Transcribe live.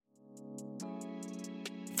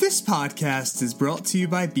This podcast is brought to you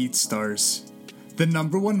by BeatStars, the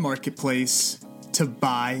 #1 marketplace to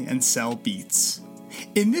buy and sell beats.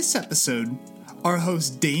 In this episode, our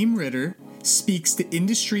host Dame Ritter speaks to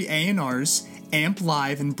industry A&Rs Amp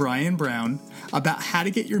Live and Brian Brown about how to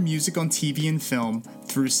get your music on TV and film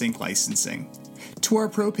through sync licensing. To our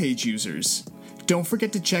Pro Page users, don't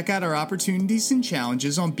forget to check out our opportunities and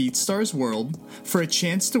challenges on BeatStars World for a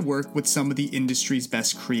chance to work with some of the industry's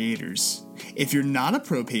best creators. If you're not a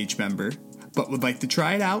Pro Page member, but would like to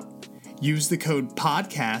try it out, use the code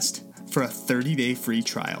PODCAST for a 30-day free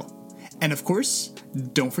trial. And of course,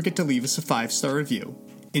 don't forget to leave us a 5-star review.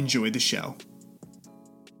 Enjoy the show.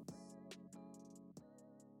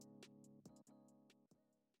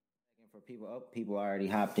 People already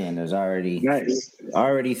hopped in. There's already nice.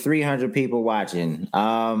 already 300 people watching.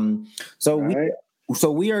 So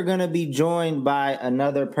we are going to be joined by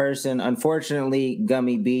another person. Unfortunately,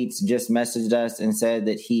 Gummy Beats just messaged us and said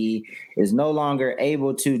that he is no longer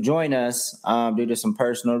able to join us due to some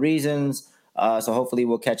personal reasons. So hopefully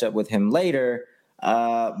we'll catch up with him later.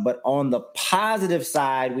 But on the positive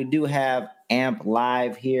side, we do have Amp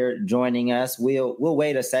Live here joining us. We'll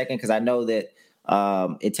wait a second because I know that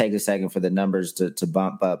it takes a second for the numbers to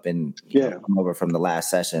bump up and come over from the last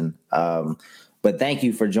session. But thank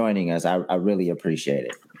you for joining us. I really appreciate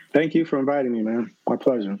it. Thank you for inviting me, man. My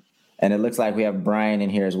pleasure. And it looks like we have Brian in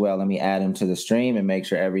here as well. Let me add him to the stream and make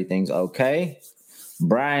sure everything's okay.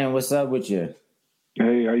 Brian, what's up with you?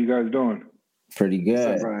 Hey, how you guys doing? Pretty good.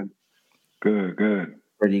 What's up, Brian? Good.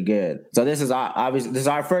 Pretty good. So this is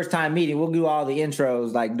our first time meeting. We'll do all the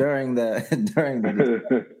intros like during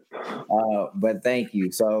the but thank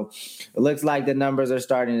you. So it looks like the numbers are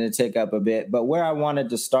starting to tick up a bit. But where I wanted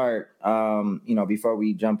to start, before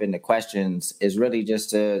we jump into questions, is really just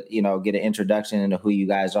to, get an introduction into who you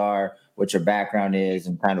guys are, what your background is,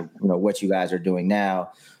 and kind of, what you guys are doing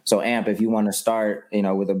now. So Amp, if you want to start,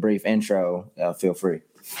 with a brief intro, feel free.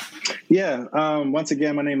 Yeah. Once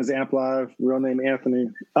again, my name is Amp Live, real name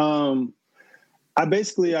Anthony. I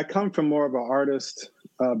come from more of an artist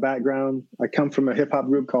background. I come from a hip hop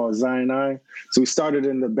group called Zion I. So we started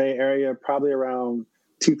in the Bay Area probably around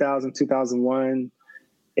 2000, 2001.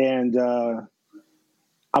 And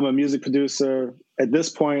I'm a music producer. At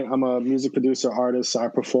this point, I'm a music producer, artist. So I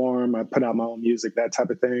perform, I put out my own music, that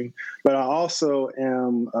type of thing. But I also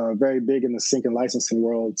am very big in the sync and licensing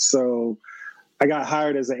world. So I got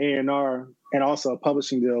hired as an A&R and also a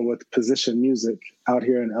publishing deal with Position Music out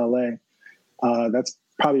here in LA. That's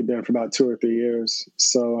probably been for about 2 or 3 years.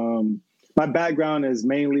 So my background is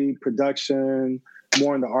mainly production,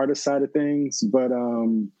 more on the artist side of things, but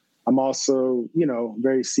I'm also,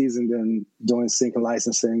 very seasoned in doing sync and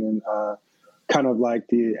licensing and kind of like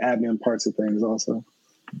the admin parts of things also.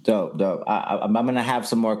 Dope. I'm going to have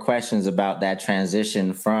some more questions about that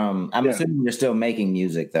transition from, I'm assuming you're still making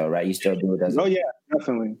music though, right? You still do it? Oh yeah,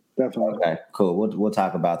 definitely. Okay, cool. We'll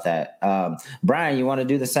talk about that. Brian, you want to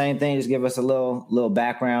do the same thing? Just give us a little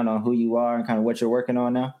background on who you are and kind of what you're working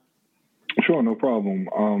on now. Sure, no problem.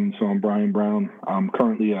 So I'm Brian Brown. I'm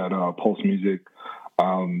currently at Pulse Music.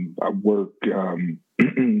 I work on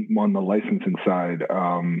the licensing side.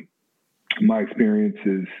 My experience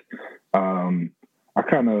is I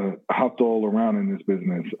kind of hopped all around in this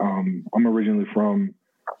business. I'm originally from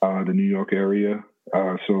the New York area,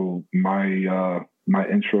 so my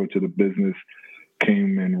intro to the business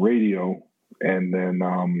came in radio, and then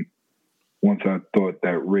once I thought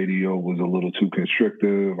that radio was a little too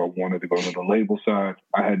constrictive, I wanted to go to the label side.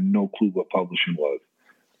 I had no clue what publishing was,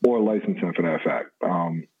 or licensing for that fact.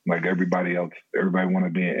 Like everybody else, everybody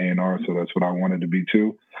wanted to be an A&R, so that's what I wanted to be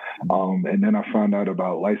too. And then I found out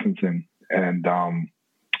about licensing, and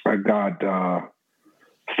I got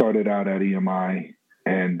started out at EMI,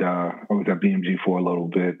 and I was at BMG for a little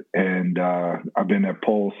bit, and I've been at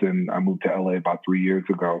Pulse, and I moved to LA about 3 years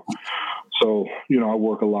ago. So, I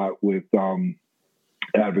work a lot with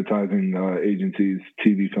advertising agencies,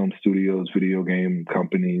 TV, film studios, video game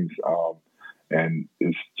companies, and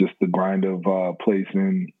it's just the grind of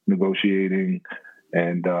placing, negotiating,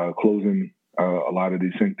 and closing a lot of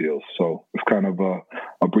these sync deals. So it's kind of a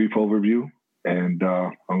brief overview, and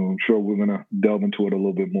I'm sure we're going to delve into it a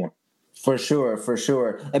little bit more. For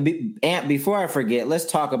sure. And before I forget, let's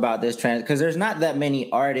talk about this trend, because there's not that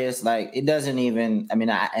many artists. Like, it doesn't even,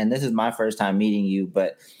 and this is my first time meeting you,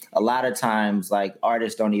 but a lot of times, like,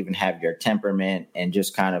 artists don't even have your temperament and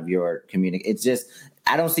just kind of your communication. It's just,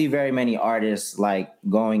 I don't see very many artists like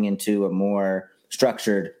going into a more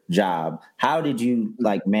structured job. How did you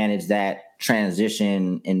like manage that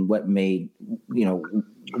transition, and what made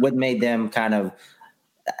them kind of,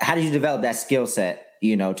 how did you develop that skill set,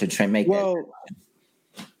 to make well, that?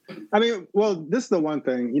 I mean, well, this is the one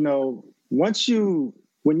thing,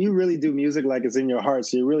 when you really do music, like it's in your heart,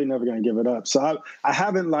 so you're really never going to give it up. So I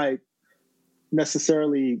haven't like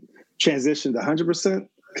necessarily transitioned 100%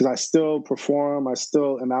 because I still perform. I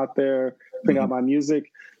still am out there putting out my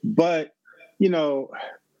music, but man,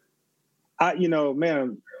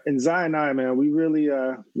 in Zion I, man, we really,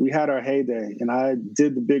 we had our heyday, and I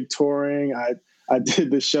did the big touring. I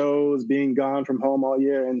did the shows, being gone from home all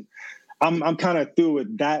year. And I'm kind of through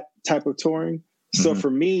with that type of touring. So for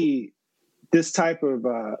me, this type of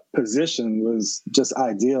position was just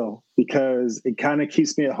ideal because it kind of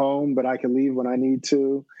keeps me at home, but I can leave when I need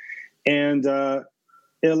to. And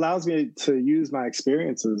it allows me to use my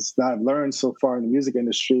experiences that I've learned so far in the music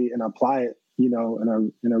industry and apply it, in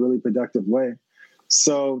a really productive way.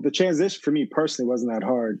 So the transition for me personally wasn't that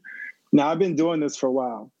hard. Now, I've been doing this for a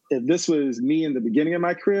while. If this was me in the beginning of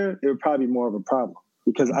my career, it would probably be more of a problem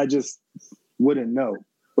because I just wouldn't know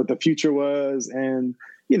what the future was. And,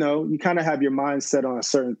 you kind of have your mind set on a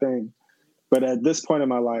certain thing. But at this point in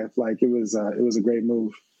my life, like it was a great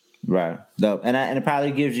move. Right. Dope. And it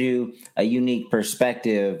probably gives you a unique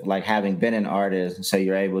perspective, like having been an artist. So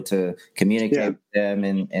you're able to communicate with them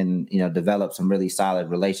and develop some really solid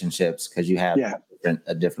relationships because you have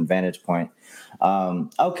a different vantage point.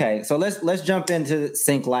 Okay. So let's jump into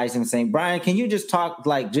sync licensing. Brian, can you just talk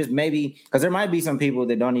just maybe, because there might be some people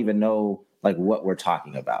that don't even know like what we're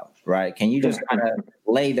talking about, right? Can you just kind of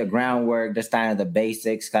lay the groundwork, just kind of the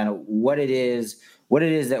basics, kind of what it is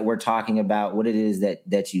that we're talking about, what it is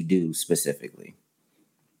that you do specifically?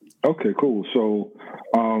 Okay, cool. So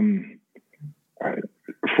from I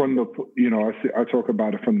talk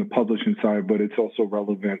about it from the publishing side, but it's also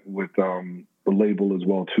relevant with the label as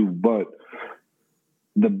well too. But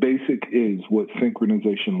the basic is what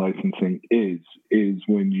synchronization licensing is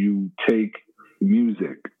when you take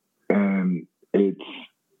music and it's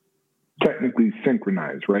technically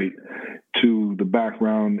synchronized, right, to the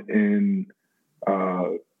background in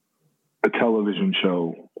a television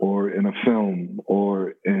show or in a film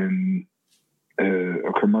or in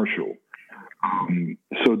a commercial.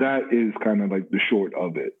 So that is kind of like the short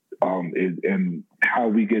of it. And how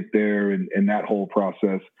we get there and that whole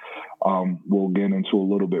process, we'll get into a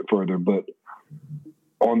little bit further, but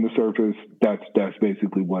on the surface, that's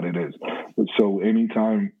basically what it is. So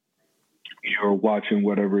anytime you're watching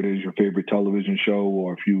whatever it is, your favorite television show,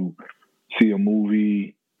 or if you see a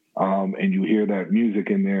movie, and you hear that music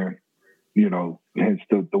in there, hence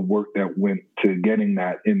the work that went to getting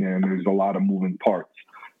that in there. And there's a lot of moving parts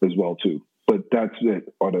as well, too. But that's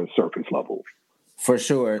it on a surface level. For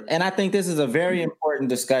sure. And I think this is a very important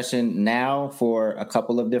discussion now for a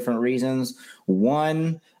couple of different reasons.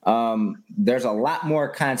 One, there's a lot more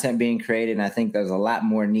content being created, and I think there's a lot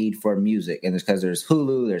more need for music. And it's because there's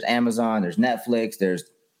Hulu, there's Amazon, there's Netflix, there's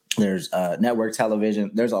network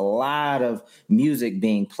television. There's a lot of music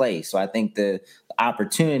being played. So I think the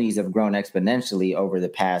opportunities have grown exponentially over the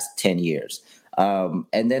past 10 years.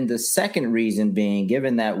 And then the second reason being,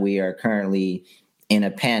 given that we are currently in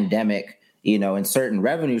a pandemic, and certain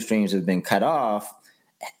revenue streams have been cut off,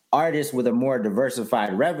 artists with a more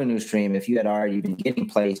diversified revenue stream, if you had already been getting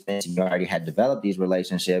placements, you already had developed these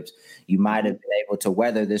relationships, you might have been able to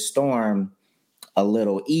weather this storm a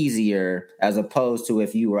little easier as opposed to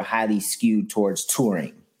if you were highly skewed towards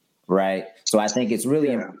touring, right? So I think it's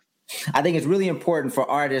really important for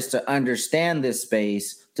artists to understand this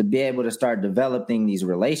space to be able to start developing these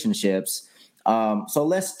relationships. So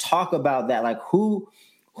let's talk about that. Like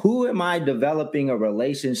who am I developing a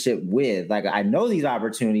relationship with? Like I know these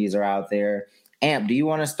opportunities are out there. Amp, do you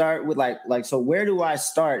want to start with like so where do I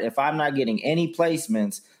start if I'm not getting any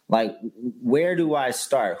placements? Like, where do I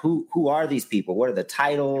start? Who are these people? What are the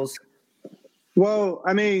titles? Well,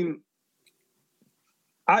 I mean,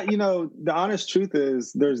 the honest truth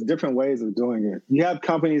is there's different ways of doing it. You have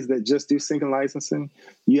companies that just do sync and licensing.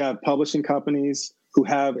 You have publishing companies who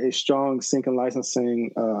have a strong sync and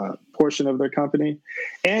licensing portion of their company.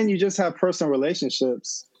 And you just have personal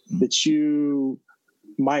relationships that you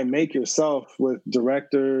might make yourself with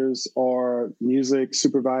directors or music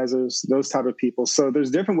supervisors, those type of people. So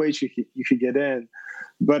there's different ways you could get in.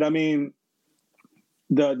 But I mean,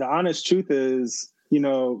 the honest truth is,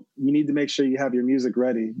 you need to make sure you have your music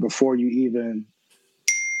ready before you even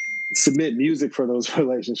submit music for those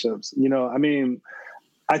relationships. I mean,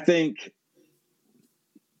 I think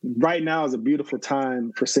right now is a beautiful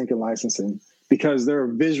time for sync and licensing because there are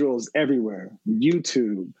visuals everywhere.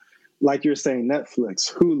 YouTube, like you're saying,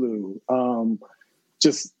 Netflix, Hulu,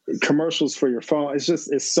 just commercials for your phone.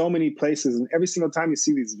 It's so many places. And every single time you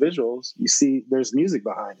see these visuals, you see there's music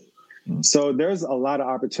behind it. So there's a lot of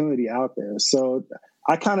opportunity out there. So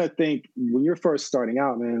I kind of think when you're first starting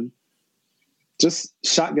out, man, just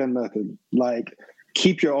shotgun method. Like,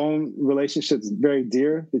 keep your own relationships very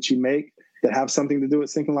dear that you make that have something to do with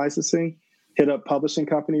sync and licensing. Hit up publishing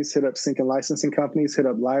companies, hit up sync and licensing companies, hit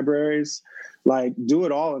up libraries. Like, do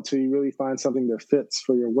it all until you really find something that fits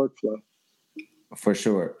for your workflow. For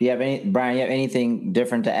sure. Do you have Brian, you have anything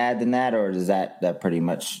different to add than that, or does that pretty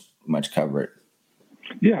much cover it?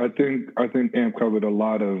 Yeah, I think Amp covered a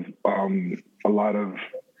lot of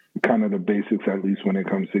kind of the basics, at least when it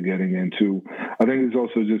comes to getting into. I think it's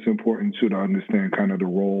also just important too to understand kind of the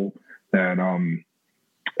role that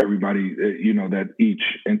everybody, that each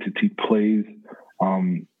entity plays.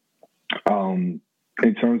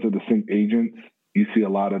 In terms of the sync agents, you see a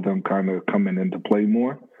lot of them kind of coming into play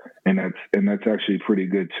more. And that's actually pretty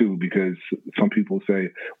good too, because some people say,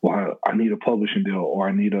 well, I need a publishing deal or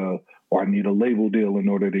I need a label deal in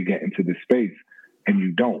order to get into this space, and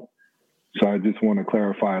you don't. So I just want to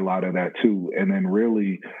clarify a lot of that too. And then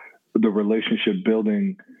really the relationship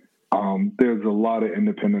building, there's a lot of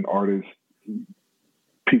independent artists,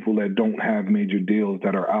 people that don't have major deals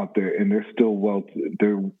that are out there, and they're still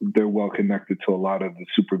they're well connected to a lot of the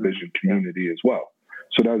supervision community as well.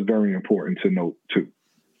 So that's very important to note too.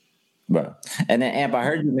 Right. And then Amp, I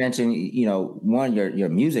heard you mention, one, your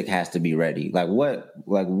music has to be ready. Like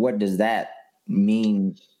what does that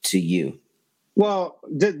mean to you? Well,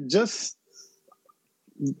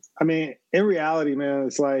 in reality, man,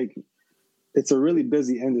 it's like, it's a really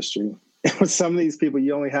busy industry. With some of these people,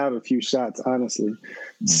 you only have a few shots, honestly.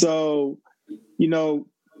 Mm-hmm. So, you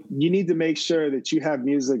need to make sure that you have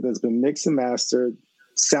music that's been mixed and mastered,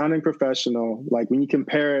 sounding professional. Like, when you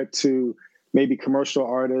compare it to maybe commercial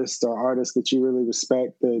artists or artists that you really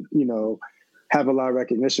respect that, have a lot of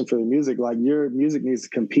recognition for the music, like, your music needs to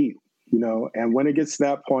compete, and when it gets to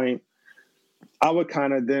that point, I would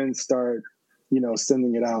kind of then start,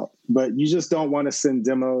 sending it out. But you just don't want to send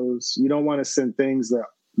demos. You don't want to send things that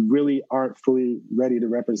really aren't fully ready to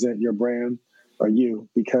represent your brand or you,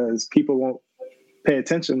 because people won't pay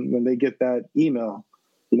attention when they get that email,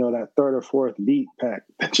 that third or fourth beat pack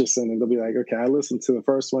that you're sending. They'll be like, okay, I listened to the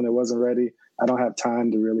first one. It wasn't ready. I don't have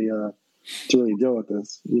time to really deal with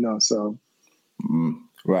this, so.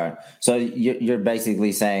 Right. So you're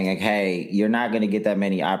basically saying, like, hey, you're not going to get that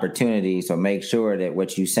many opportunities. So make sure that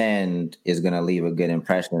what you send is going to leave a good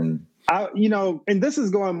impression. And this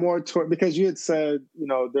is going more toward, because you had said,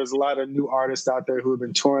 there's a lot of new artists out there who have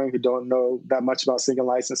been touring who don't know that much about sync and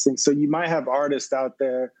licensing. So you might have artists out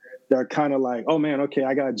there that are kind of like, oh man, okay,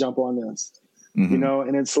 I got to jump on this, mm-hmm.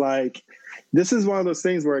 And it's like, this is one of those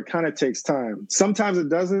things where it kind of takes time. Sometimes it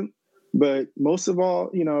doesn't, but most of all,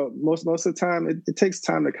 most of the time, it takes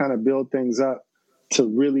time to kind of build things up to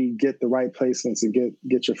really get the right placements and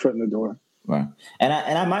get your foot in the door. Right. And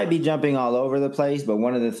I might be jumping all over the place, but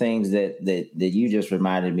one of the things that you just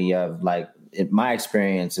reminded me of, like, my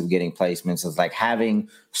experience of getting placements is like having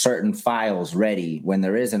certain files ready when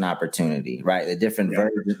there is an opportunity, right?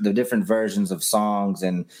 The different versions of songs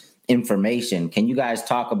and information. Can you guys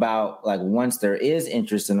talk about, like, once there is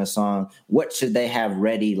interest in a song, what should they have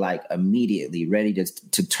ready, like, immediately, ready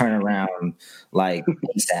to turn around, like,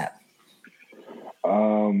 ASAP?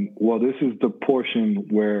 Well, this is the portion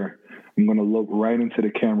where I'm going to look right into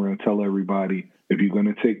the camera and tell everybody, if you're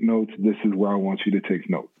going to take notes, this is where I want you to take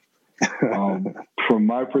notes. From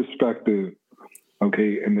my perspective,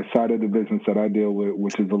 okay, and the side of the business that I deal with,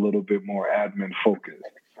 which is a little bit more admin focused.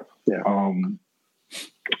 Yeah.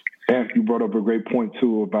 And you brought up a great point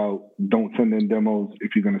too about don't send in demos.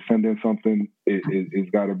 If you're going to send in something, it's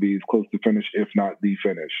got to be as close to finish, if not the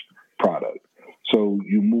finished product. So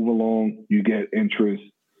you move along, you get interest,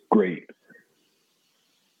 great.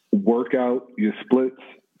 Work out your splits.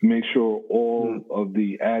 Make sure all of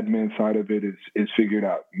the admin side of it is figured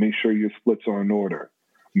out. Make sure your splits are in order.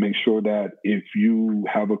 Make sure that if you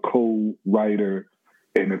have a co-writer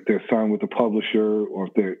and if they're signed with a publisher, or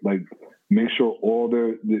if they're like, make sure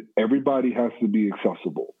everybody has to be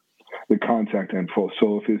accessible, the contact info.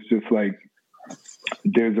 So if it's just like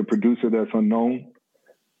there's a producer that's unknown,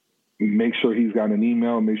 make sure he's got an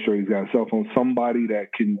email, make sure he's got a cell phone, somebody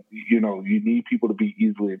that can, you need people to be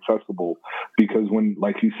easily accessible, because when,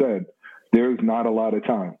 like you said, there's not a lot of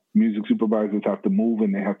time. Music supervisors have to move,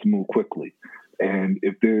 and they have to move quickly. And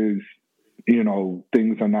if there's,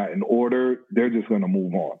 things are not in order, they're just going to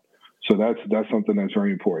move on. So that's something that's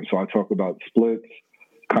very important. So I talk about splits,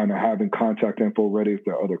 kind of having contact info ready if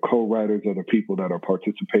there are other co-writers, other people that are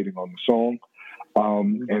participating on the song.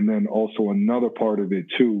 And then also another part of it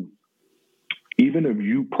too, even if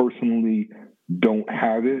you personally don't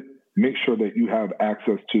have it, make sure that you have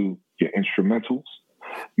access to your instrumentals,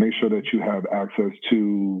 make sure that you have access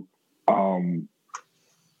to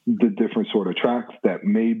the different sort of tracks that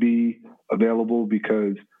may be available,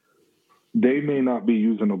 because they may not be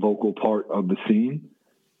using a vocal part of the scene.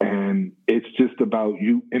 And it's just about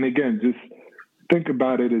you. And again, just think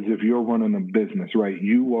about it as if you're running a business, right?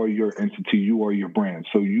 You are your entity, you are your brand.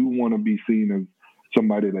 So you want to be seen as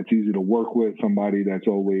somebody that's easy to work with, somebody that's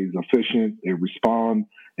always efficient, they respond,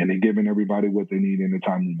 and they're giving everybody what they need in a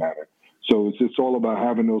timely manner. So it's just all about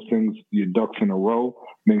having those things, your ducks in a row,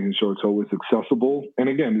 making sure it's always accessible. And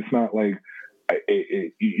again, it's not like,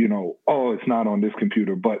 it's not on this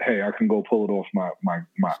computer, but hey, I can go pull it off my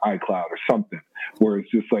iCloud or something, where it's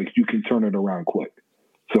just like you can turn it around quick.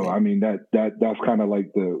 So I mean that's kind of like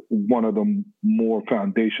one of the more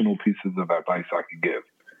foundational pieces of advice I could give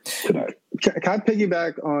today. Can I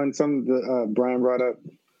piggyback on some that Brian brought up?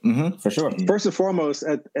 Mm-hmm, for sure. First and foremost,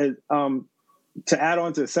 to add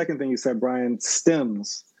on to the second thing you said, Brian,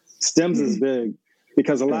 stems is big,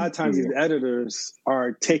 because a lot of times these editors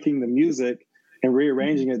are taking the music and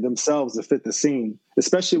rearranging it themselves to fit the scene,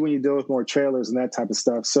 especially when you deal with more trailers and that type of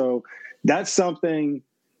stuff. So that's something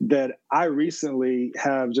that I recently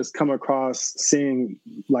have just come across seeing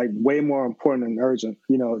like way more important and urgent,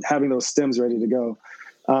 having those stems ready to go.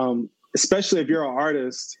 Especially if you're an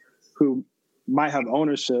artist who might have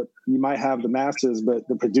ownership, you might have the masters, but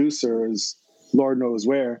the producer is Lord knows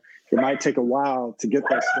where. It might take a while to get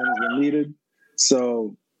those stems when needed.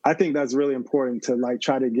 So I think that's really important to like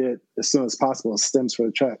try to get as soon as possible stems for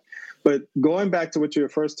the track. But going back to what you were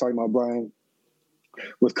first talking about, Brian,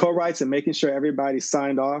 with co-writes and making sure everybody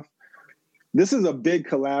signed off, this is a big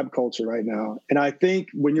collab culture right now. And I think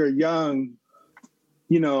when you're young,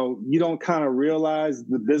 you don't kind of realize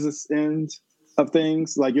the business end of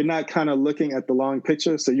things. Like you're not kind of looking at the long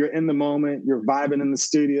picture. So you're in the moment, you're vibing in the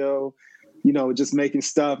studio, just making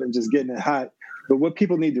stuff and just getting it hot. But what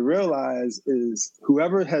people need to realize is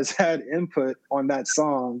whoever has had input on that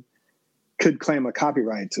song could claim a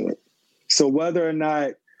copyright to it. So whether or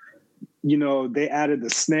not, they added the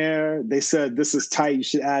snare, they said, this is tight, you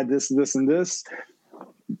should add this, this, and this,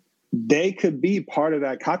 they could be part of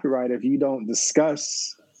that copyright if you don't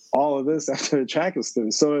discuss all of this after the track is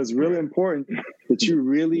through. So it's really important that you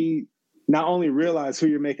really not only realize who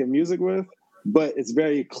you're making music with, but it's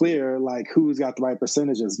very clear like who's got the right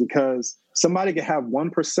percentages, because somebody could have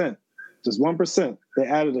 1%, just 1%. They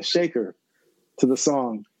added a shaker to the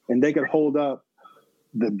song and they could hold up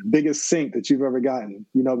the biggest sync that you've ever gotten,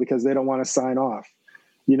 because they don't want to sign off,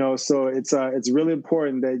 so it's really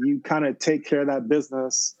important that you kind of take care of that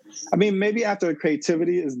business. I mean, maybe after the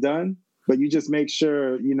creativity is done, but you just make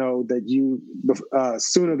sure, that you,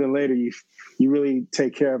 sooner than later, you really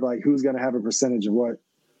take care of like who's going to have a percentage of what.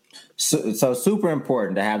 So super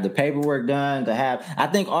important to have the paperwork done, I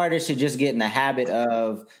think artists should just get in the habit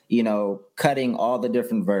of, cutting all the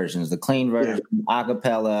different versions, the clean version,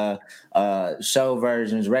 acapella, show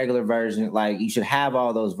versions, regular version. Like you should have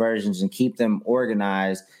all those versions and keep them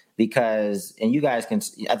organized, because, and you guys can,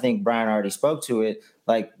 I think Brian already spoke to it,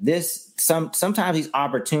 like this, sometimes these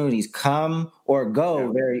opportunities come or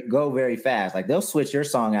go very fast. Like they'll switch your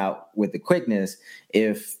song out with the quickness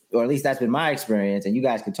or at least that's been my experience, and you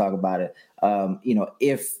guys can talk about it.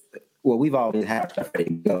 We've always had stuff ready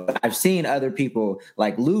to go. I've seen other people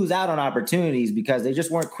like lose out on opportunities because they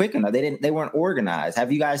just weren't quick enough. They weren't organized.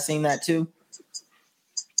 Have you guys seen that too?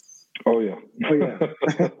 Oh yeah.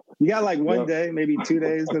 You got like one day, maybe 2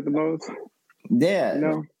 days at the most.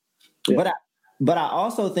 Yeah. But I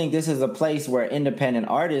also think this is a place where independent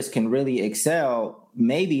artists can really excel,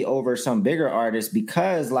 maybe over some bigger artists,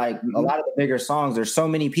 because like a lot of the bigger songs, there's so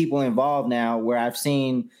many people involved now, where I've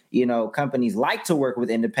seen, companies like to work with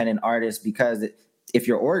independent artists because if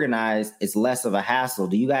you're organized, it's less of a hassle.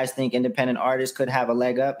 Do you guys think independent artists could have a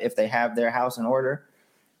leg up if they have their house in order?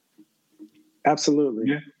 Absolutely.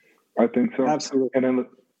 Yeah, I think so. Absolutely.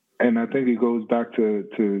 And I think it goes back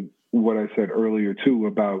to what I said earlier too,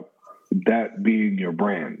 about that being your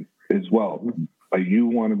brand as well. Like you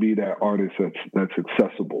want to be that artist that's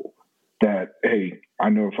accessible, that, hey, I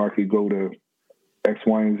know if I could go to X,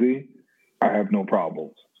 Y, and Z, I have no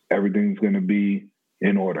problems. Everything's going to be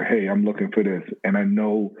in order. Hey, I'm looking for this. And I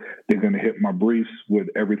know they're going to hit my briefs with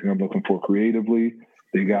everything I'm looking for creatively.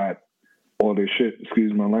 They got all their shit,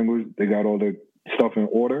 excuse my language, they got all their stuff in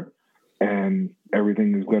order, and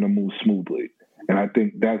everything is going to move smoothly. And I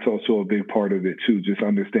think that's also a big part of it too, just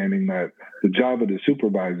understanding that the job of the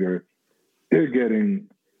supervisor, they're getting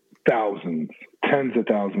thousands, tens of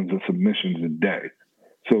thousands of submissions a day.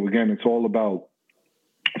 So again, it's all about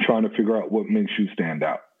trying to figure out what makes you stand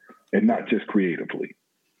out, and not just creatively.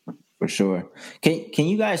 For sure. Can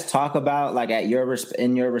you guys talk about like at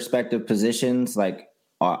in your respective positions, like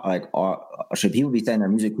should people be sending their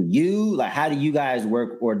music with you? Like, how do you guys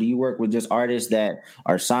work, or do you work with just artists that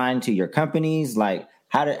are signed to your companies? Like,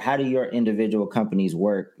 how do your individual companies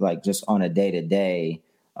work, like just on a day to day,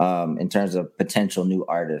 in terms of potential new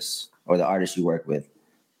artists or the artists you work with?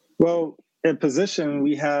 Well, in position,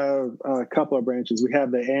 we have a couple of branches. We have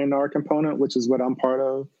the A&R component, which is what I'm part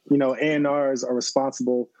of. You know, A&Rs are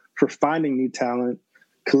responsible for finding new talent,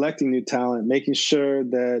 collecting new talent, making sure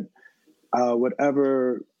that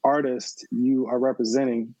whatever artist you are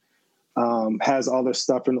representing has all their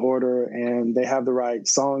stuff in order and they have the right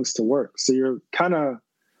songs to work. So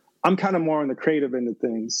I'm kind of more on the creative end of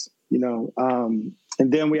things, you know.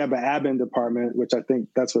 And then we have an admin department, which I think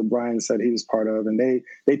that's what Brian said he was part of. And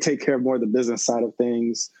they take care of more of the business side of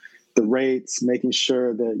things, the rates, making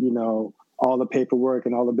sure that, you know, all the paperwork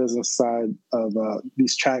and all the business side of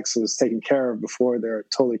these tracks is taken care of before they're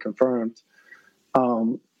totally confirmed.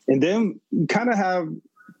 And then you kind of have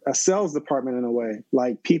a sales department in a way,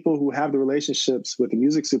 like people who have the relationships with the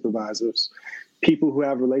music supervisors, people who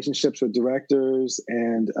have relationships with directors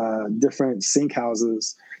and different sync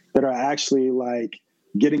houses that are actually like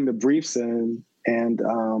getting the briefs in and,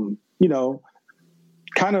 you know,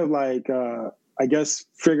 kind of like, I guess,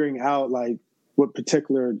 figuring out like what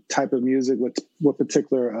particular type of music, what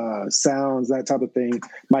particular sounds, that type of thing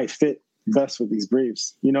might fit best with these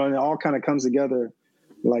briefs, you know, and it all kind of comes together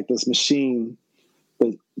like this machine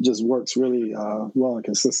that just works really well and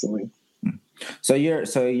consistently. So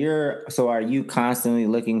are you constantly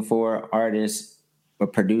looking for artists or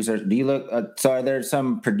producers? Do you look? So are there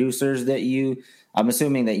some producers that I'm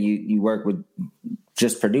assuming that you work with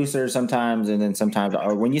just producers sometimes, and then sometimes,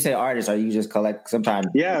 or when you say artists, are you just collect sometimes?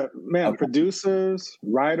 Yeah, man, okay. Producers,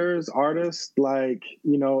 writers, artists, like,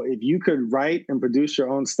 you know, if you could write and produce your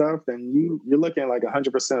own stuff, then you're looking at like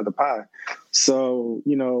 100% of the pie. So,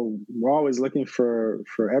 you know, we're always looking for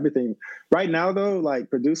everything. Right now, though, like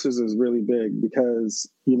producers is really big because,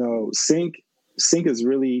 you know, sync is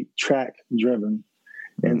really track driven.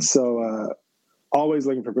 Mm-hmm. And so always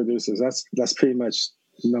looking for producers. That's pretty much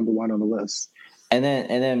number one on the list. And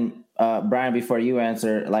then Brian, before you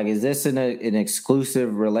answer, like, is this an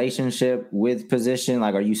exclusive relationship with Position?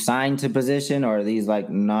 Like, are you signed to Position, or are these like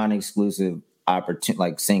non-exclusive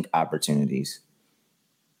like sync opportunities?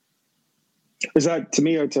 Is that to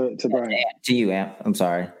me or to Brian? To you, Amp. I'm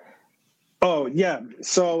sorry. Oh, yeah.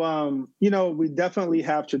 So, you know, we definitely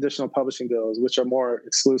have traditional publishing deals, which are more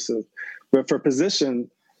exclusive. But for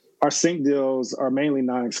Position, our sync deals are mainly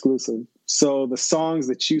non-exclusive. So the songs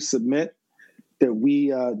that you submit that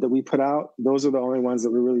we put out, those are the only ones that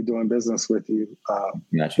we're really doing business with you.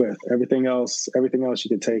 Gotcha. With everything else you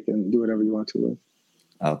can take and do whatever you want to with.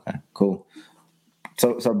 Okay, cool.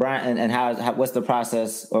 So Brian, and what's the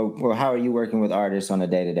process, or how are you working with artists on a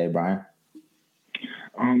day-to-day, Brian?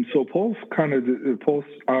 So Pulse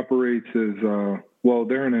operates as well.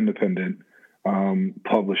 They're an independent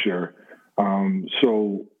publisher.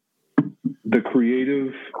 So the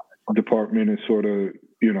creative department is sort of,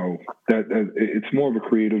 you know, that it's more of a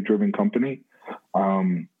creative driven company.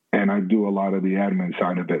 And I do a lot of the admin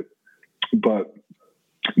side of it, but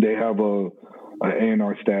they have a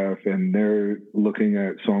A&R staff, and they're looking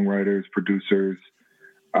at songwriters, producers,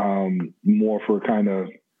 more for kind of,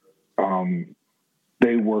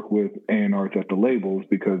 they work with A&Rs at the labels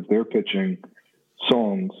because they're pitching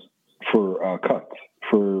songs for cuts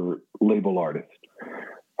for label artists.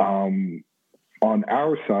 On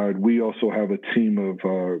our side, we also have a team of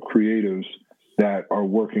creatives that are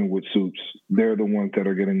working with Soups. They're the ones that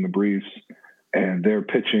are getting the briefs, and they're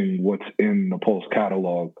pitching what's in the Pulse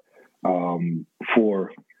catalog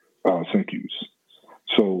for sync use.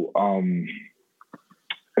 So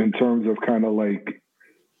in terms of kind of like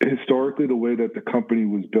historically the way that the company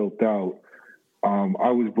was built out, I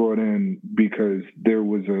was brought in because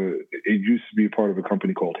it used to be a part of a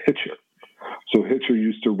company called Hitcher. So Hitcher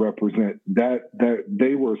used to represent that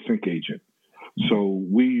they were a sync agent. So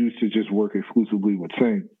we used to just work exclusively with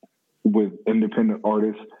sync, with independent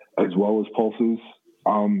artists as well as Pulse's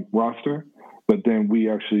roster. But then we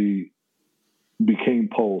actually became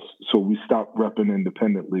Pulse, so we stopped repping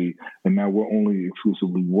independently, and now we're only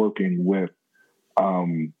exclusively working with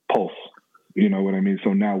Pulse. You know what I mean?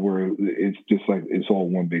 So now it's just like it's all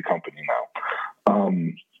one big company now.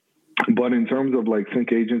 But in terms of like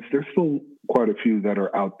sync agents, there's still quite a few that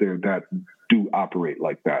are out there that do operate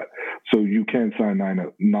like that. So you can sign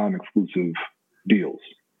non-exclusive deals.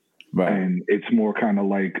 Right. And it's more kind of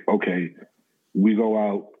like, okay, we go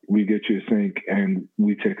out, we get you a sync, and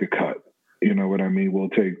we take a cut. You know what I mean? We'll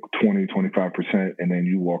take 20, 25%, and then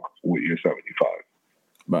you walk with your 75.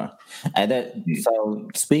 But so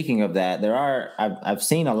speaking of that, I've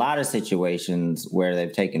seen a lot of situations where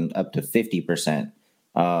they've taken up to 50%.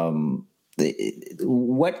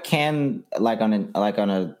 What can like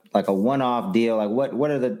a one-off deal? Like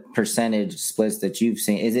what are the percentage splits that you've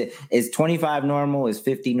seen? Is 25 normal? Is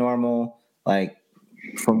 50 normal? Like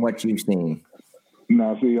from what you've seen?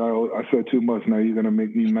 Nah, see, I said too much. Now you're gonna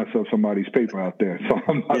make me mess up somebody's paper out there, so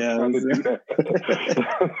I'm not trying to do that.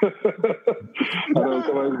 I know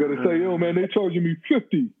somebody's gonna say, "Yo, man, they charging me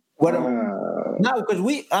 50." No, because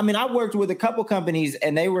I worked with a couple companies,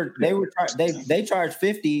 and they charged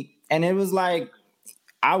 50, and it was like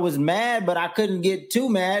I was mad, but I couldn't get too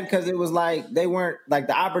mad because it was like they weren't like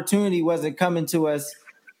the opportunity wasn't coming to us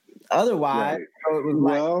otherwise. Right. So it was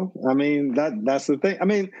well, I mean that's the thing. I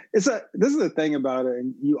mean, this is the thing about it,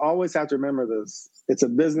 and you always have to remember this. It's a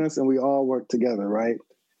business, and we all work together, right?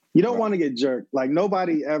 You don't want to get jerked. Like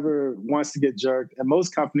nobody ever wants to get jerked, and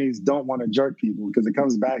most companies don't want to jerk people because it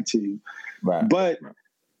comes back to you. Right. But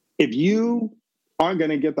if you aren't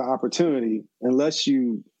going to get the opportunity unless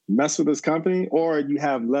you mess with this company or you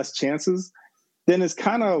have less chances, then it's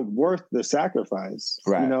kind of worth the sacrifice,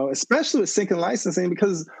 right. You know, especially with sync and licensing,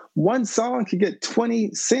 because one song could get 20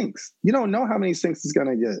 syncs. You don't know how many syncs it's going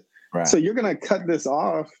to get. Right. So you're going to cut this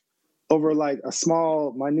off over like a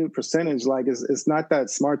small, minute percentage. Like it's not that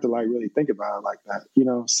smart to like really think about it like that, you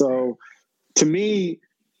know? So to me,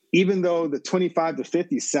 even though the 25 to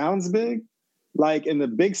 50 sounds big, like in the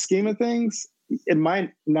big scheme of things, it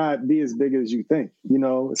might not be as big as you think, you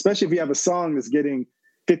know, especially if you have a song that's getting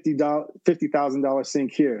 $50,000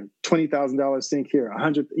 sync here, $20,000 sync here,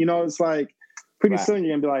 100, you know, it's like pretty soon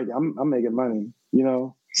you're gonna be like, I'm making money, you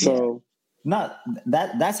know? So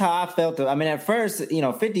that's how I felt. I mean, at first, you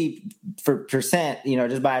know, 50%, you know,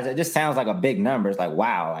 it just sounds like a big number. It's like,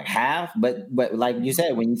 wow, like half. But like you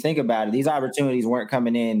said, when you think about it, these opportunities weren't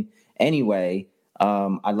coming in anyway.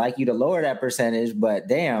 I'd like you to lower that percentage, but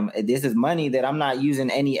damn, this is money that I'm not using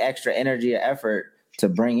any extra energy or effort to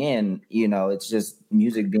bring in. You know, it's just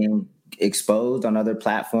music being exposed on other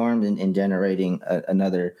platforms and generating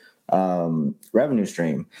another revenue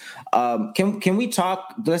stream. Can we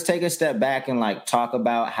talk? Let's take a step back and like talk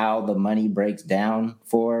about how the money breaks down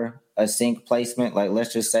for a sync placement. Like,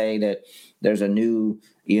 let's just say that there's a new,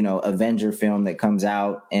 you know, Avenger film that comes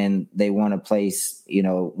out and they want to place, you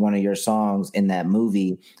know, one of your songs in that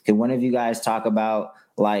movie. Can one of you guys talk about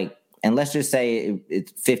like, and let's just say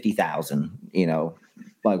it's 50,000, you know,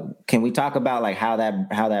 like, can we talk about like how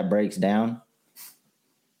that breaks down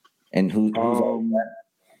and who's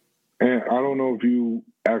and I don't know if you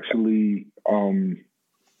actually,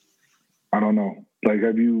 I don't know, like,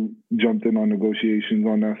 have you jumped in on negotiations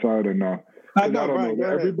on that side or not? I don't know.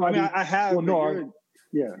 Everybody, I mean, I have. Well, no,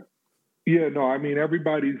 yeah. No, I mean,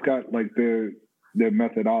 everybody's got like their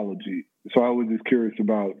methodology. So I was just curious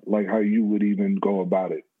about like how you would even go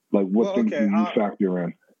about it. Like, what things do you factor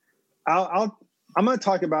in? I'm going to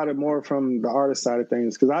talk about it more from the artist side of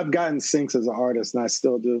things because I've gotten syncs as an artist and I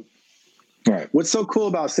still do. Right. What's so cool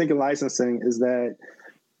about sync and licensing is that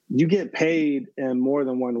you get paid in more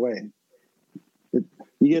than one way.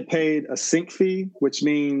 You get paid a sync fee, which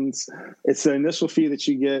means it's the initial fee that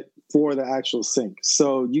you get for the actual sync.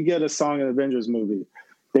 So you get a song in Avengers movie.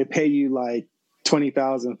 They pay you like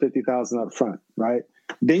 $20,000, $50,000 up front, right?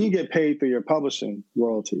 Then you get paid for your publishing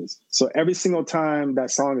royalties. So every single time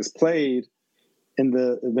that song is played in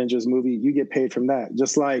the Avengers movie, you get paid from that,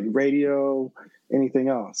 just like radio, anything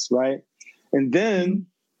else, right? And then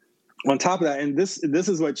on top of that, and this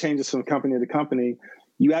is what changes from company to company,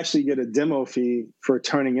 you actually get a demo fee for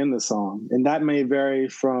turning in the song. And that may vary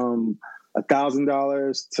from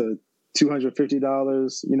 $1,000 to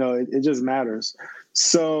 $250. You know, it just matters.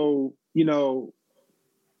 So, you know,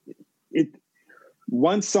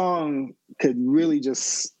 one song could really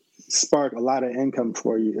just spark a lot of income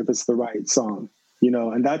for you if it's the right song, you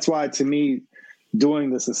know, and that's why to me,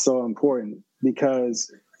 doing this is so important,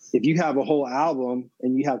 because if you have a whole album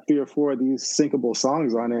and you have 3 or 4 of these syncable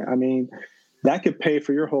songs on it, I mean, that could pay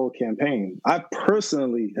for your whole campaign. I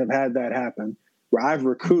personally have had that happen where I've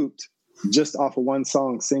recouped just off of one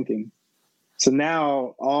song syncing. So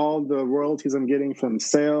now all the royalties I'm getting from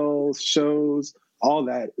sales, shows, all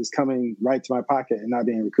that is coming right to my pocket and not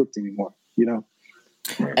being recouped anymore, you know?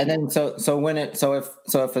 And then so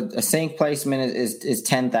if a sync placement is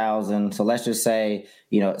 10,000, so let's just say,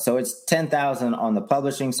 you know, so it's 10,000 on the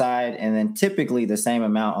publishing side, and then typically the same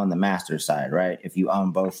amount on the master side, right? If you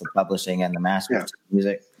own both the publishing and the master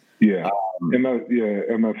music. Yeah.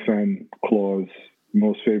 MFN clause,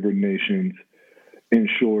 most favored nations,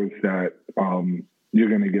 ensures that you're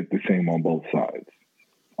going to get the same on both sides.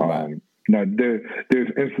 Now,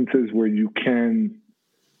 there's instances where you can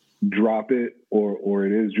drop it or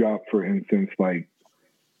it is dropped, for instance, like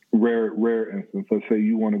rare instance. Let's say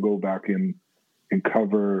you want to go back and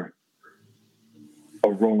cover a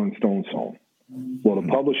Rolling Stones song. Well, the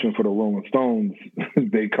publishing for the Rolling Stones,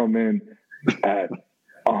 they come in at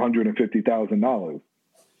 $150,000.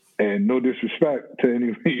 And no disrespect to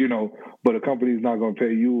any, but a company's not going to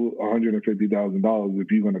pay you $150,000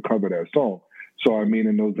 if you're going to cover that song. So, I mean,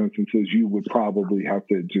 in those instances, you would probably have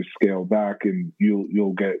to just scale back and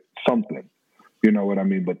you'll get something, you know what I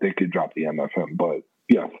mean? But they could drop the MFM. But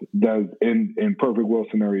yes, that's in perfect world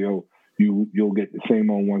scenario, you'll get the same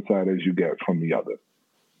on one side as you get from the other.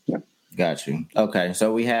 Yeah. Got you. Okay,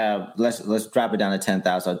 so we have let's drop it down to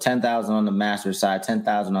 10,000. So 10,000 on the master side,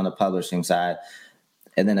 10,000 on the publishing side,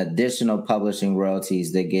 and then additional publishing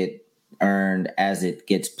royalties that get earned as it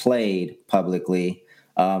gets played publicly.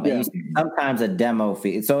 And sometimes a demo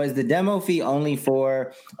fee. So is the demo fee only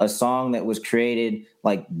for a song that was created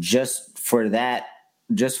like just for that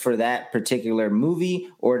particular movie,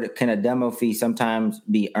 or can a demo fee sometimes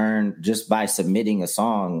be earned just by submitting a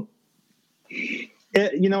song?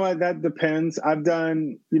 You know what? That depends. I've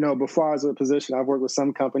done, before I was in a position, I've worked with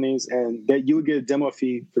some companies and that you would get a demo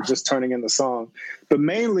fee for just turning in the song. But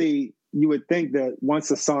mainly you would think that once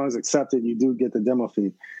the song is accepted, you do get the demo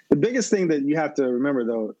fee. The biggest thing that you have to remember,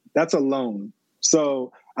 though, that's a loan.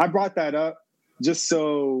 So I brought that up just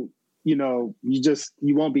so, you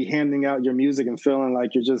won't be handing out your music and feeling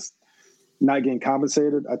like you're just not getting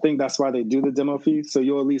compensated. I think that's why they do the demo fee. So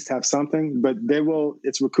you'll at least have something, but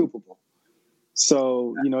it's recoupable.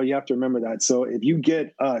 So, you have to remember that. So if you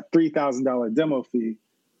get a $3,000 demo fee,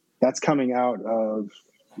 that's coming out of,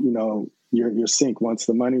 your sync once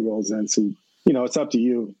the money rolls in. So, it's up to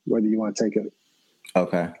you whether you want to take it.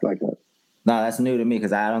 Okay. Like that. No, that's new to me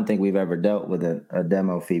because I don't think we've ever dealt with a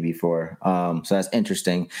demo fee before. So that's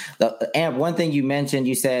interesting. And one thing you mentioned,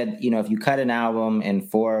 you said, if you cut an album and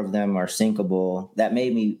 4 of them are syncable, that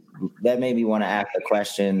made me want to ask a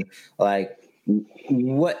question like,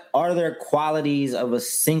 what are there qualities of a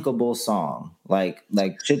syncable song?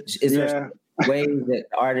 Is there ways that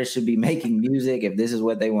artists should be making music if this is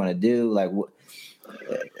what they want to do? Like,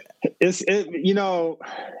 this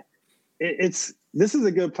is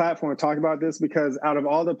a good platform to talk about this because out of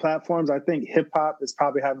all the platforms, I think hip hop is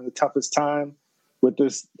probably having the toughest time with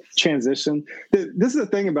this transition. This is the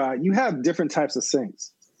thing about it. You have different types of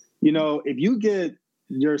syncs. If you get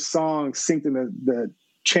your song synced in the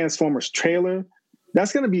Transformers trailer,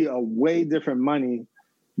 that's going to be a way different money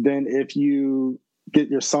than if you get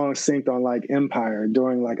your song synced on like Empire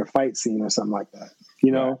during like a fight scene or something like that,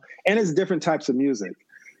 and it's different types of music.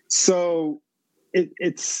 So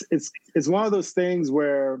it's one of those things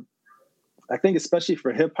where I think, especially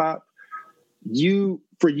for hip hop,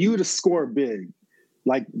 for you to score big,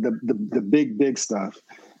 like the big stuff,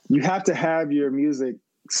 you have to have your music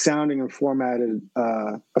sounding and formatted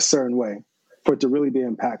a certain way for it to really be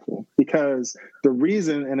impactful. Because the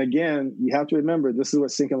reason, and again, you have to remember, this is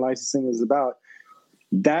what sync and licensing is about.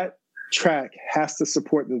 That track has to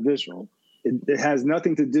support the visual. It has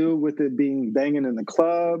nothing to do with it being banging in the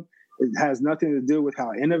club. It has nothing to do with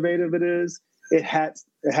how innovative it is. It has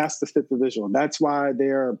to fit the visual. That's why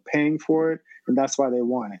they're paying for it, and that's why they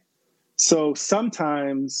want it. So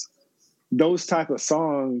sometimes those type of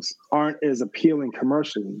songs aren't as appealing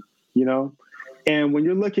commercially, And when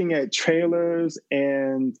you're looking at trailers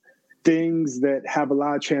and things that have a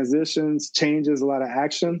lot of transitions, changes, a lot of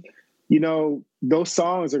action, those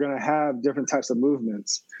songs are going to have different types of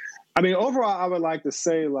movements. I mean, overall, I would like to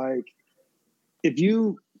say, like, if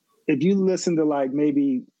you listen to like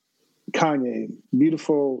maybe Kanye,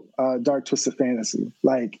 Beautiful Dark Twisted Fantasy,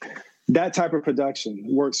 like that type of production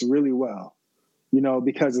works really well,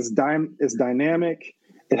 because it's dynamic.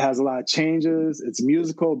 It has a lot of changes. It's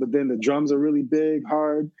musical, but then the drums are really big,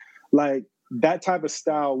 hard. Like that type of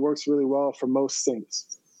style works really well for most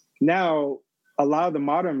syncs. Now, a lot of the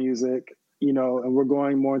modern music, and we're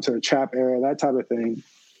going more into a trap era, that type of thing,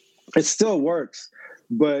 it still works,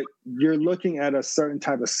 but you're looking at a certain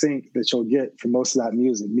type of sync that you'll get for most of that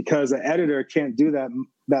music because the editor can't do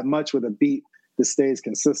that much with a beat that stays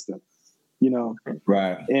consistent,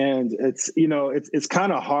 Right. And it's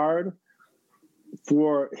kind of hard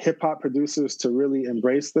for hip hop producers to really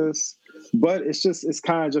embrace this, but it's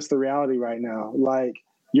kind of just the reality right now. Like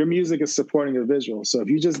your music is supporting a visual. So if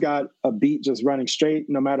you just got a beat just running straight,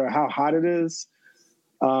 no matter how hot it is,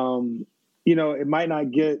 it might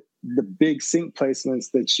not get the big sync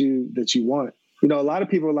placements that you want. A lot of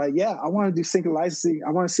people are like, yeah, I want to do sync and licensing.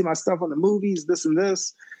 I want to see my stuff on the movies, this and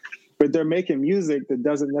this. but they're making music that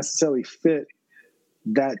doesn't necessarily fit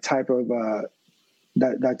that type of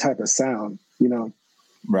that type of sound, you know.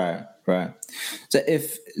 Right.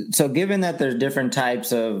 So given that there's different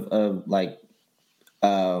types of like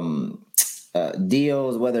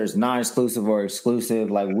deals, whether it's non-exclusive or exclusive,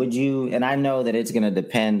 like would you, and I know that it's going to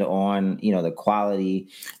depend on, you know, the quality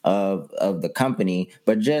of the company,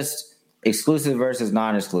 but just exclusive versus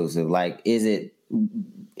non-exclusive, like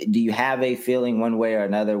do you have a feeling one way or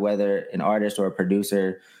another whether an artist or a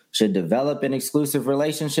producer should develop an exclusive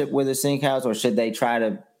relationship with a sync house, or should they try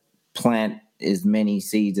to plant as many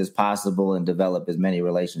seeds as possible and develop as many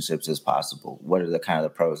relationships as possible? What are the kind of the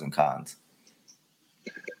pros and cons?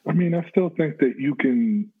 I mean, I still think that you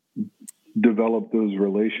can develop those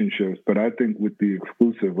relationships, but I think with the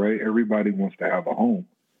exclusive, right, everybody wants to have a home,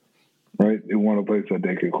 right? They want a place that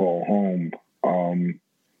they can call home.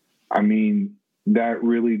 I mean, that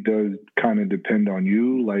really does kind of depend on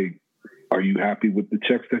you. Like, are you happy with the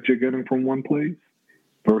checks that you're getting from one place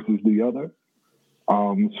versus the other?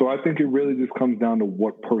 So I think it really just comes down to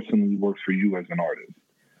what personally works for you as an artist.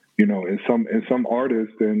 You know, and some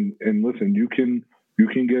artists, and listen, you can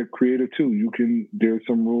get creative too. There's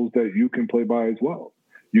some rules that you can play by as well.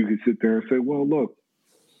 You can sit there and say, well, look,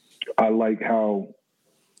 I like how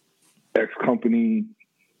X company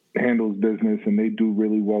handles business and they do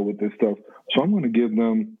really well with this stuff, so I'm going to give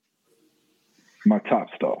them my top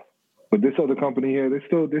stuff. But this other company here, they're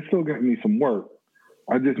still getting me some work.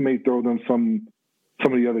 I just may throw them some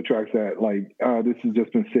of the other tracks that this has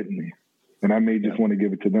just been sitting there, and I may just want to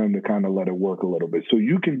give it to them to kind of let it work a little bit. So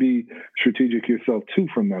you can be strategic yourself too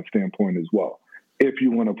from that standpoint as well, if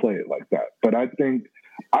you want to play it like that. But I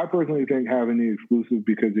personally think having the exclusive,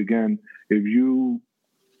 because again,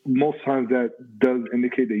 most times that does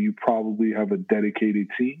indicate that you probably have a dedicated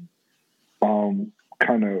team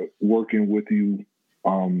kind of working with you.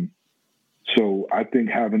 So I think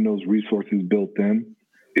having those resources built in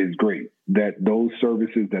is great, that those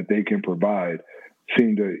services that they can provide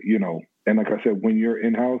seem to, you know, and like I said, when you're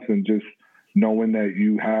in-house and just knowing that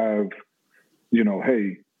you have, you know,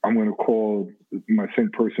 hey, I'm going to call my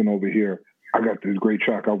sync person over here. I got this great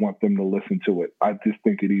track. I want them to listen to it. I just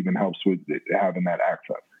think it even helps with having that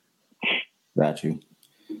access. Got you.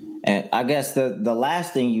 And I guess the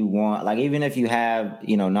last thing you want, like even if you have,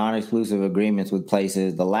 you know, non-exclusive agreements with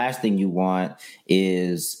places, the last thing you want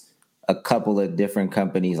is a couple of different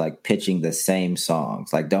companies like pitching the same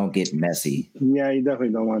songs. Like, don't get messy. Yeah, you definitely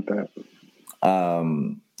don't want that.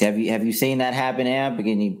 Have you seen that happen, Amp?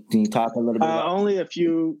 Can you talk a little bit? Only a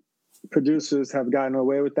few producers have gotten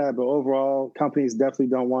away with that, but overall, companies definitely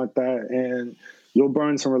don't want that, and you'll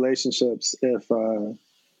burn some relationships if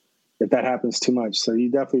that happens too much. So you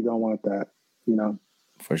definitely don't want that, you know.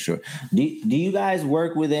 For sure. Do you guys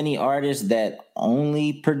work with any artists that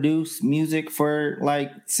only produce music for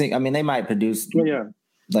like? I mean, they might produce. Well, yeah.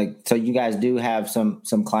 Like, so you guys do have some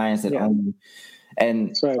clients that only. And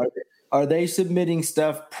that's right. Are they submitting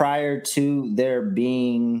stuff prior to there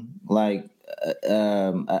being like?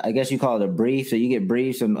 I guess you call it a brief. So you get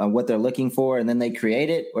briefs on what they're looking for, and then they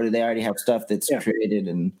create it, or do they already have stuff that's created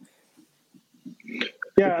and?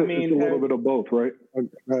 Yeah, I mean, it's a little bit of both, right?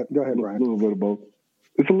 Go ahead, Brian. A little bit of both.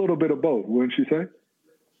 It's a little bit of both, wouldn't you say?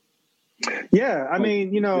 Yeah, I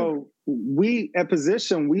mean, you know, we at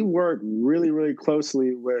Position, we work really, really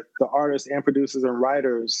closely with the artists and producers and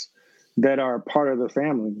writers that are part of the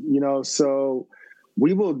family, you know, so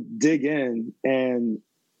we will dig in and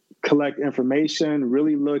collect information,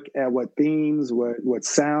 really look at what themes, what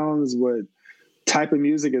sounds, what type of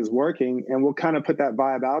music is working, and we'll kind of put that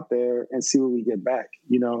vibe out there and see what we get back,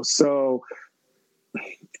 you know. So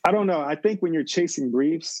I don't know. I think when you're chasing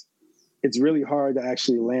briefs, it's really hard to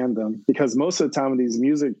actually land them, because most of the time these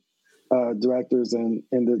music directors and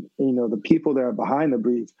the, you know, the people that are behind the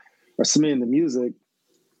brief are submitting the music,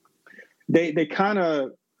 they kind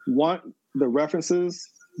of want the references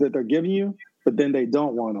that they're giving you, but then they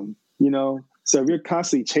don't want them, you know. So if you're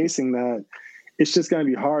constantly chasing that, it's just going to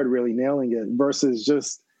be hard really nailing it, versus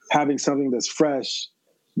just having something that's fresh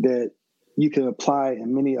that you can apply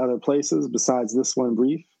in many other places besides this one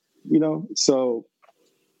brief, you know? So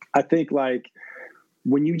I think like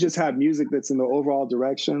when you just have music that's in the overall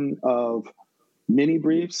direction of mini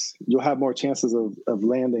briefs, you'll have more chances of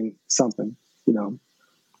landing something, you know?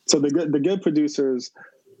 So the good producers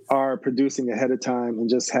are producing ahead of time and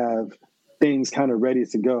just have things kind of ready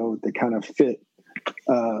to go that kind of fit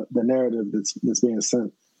the narrative that's being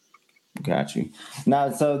sent. Got you.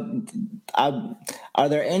 Now, so are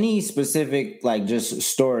there any specific, like, just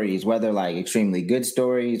stories, whether like extremely good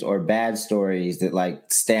stories or bad stories that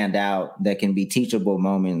like stand out that can be teachable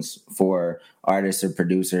moments for artists or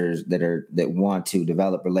producers that want to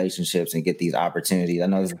develop relationships and get these opportunities? I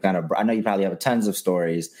know this is I know you probably have tons of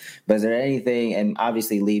stories, but is there anything, and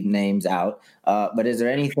obviously leave names out, but is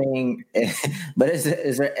there anything, are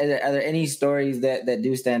there any stories that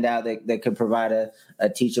do stand out that could provide a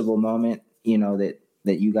teachable moment, you know, that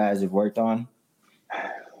you guys have worked on?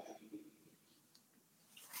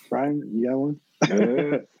 Brian, you got one?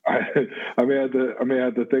 I may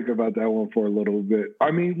have to think about that one for a little bit.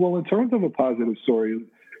 I mean, well, in terms of a positive story,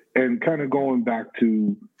 and kind of going back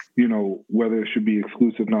to, you know, whether it should be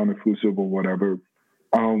exclusive, non-exclusive, or whatever,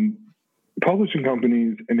 publishing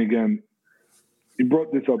companies, and again, you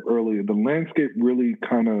brought this up earlier, the landscape really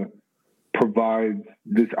kind of provides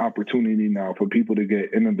this opportunity now for people to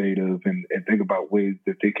get innovative and think about ways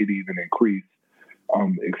that they could even increase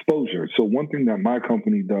exposure. So one thing that my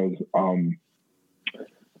company does,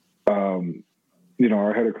 you know,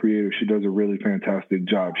 our head of creative, she does a really fantastic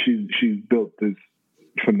job. She's built this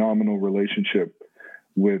phenomenal relationship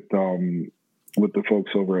with the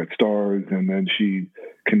folks over at Stars, and then she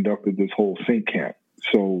conducted this whole Sync Camp.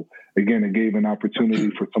 So again, it gave an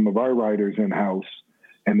opportunity for some of our writers in-house,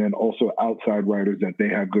 and then also outside writers that they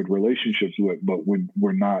have good relationships with, but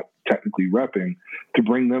we're not technically repping, to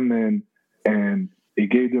bring them in, and it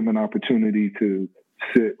gave them an opportunity to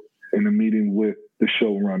sit in a meeting with the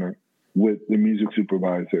showrunner, with the music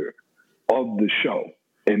supervisor of the show.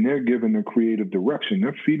 And they're giving the creative direction.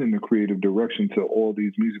 They're feeding the creative direction to all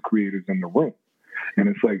these music creators in the room. And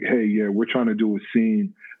it's like, hey, yeah, we're trying to do a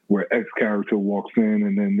scene where X character walks in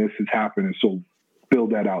and then this is happening. So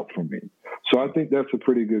build that out for me. So I think that's a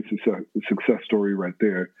pretty good success story right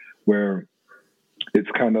there, where it's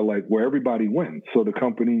kind of like where everybody wins. So the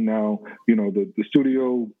company now, you know, the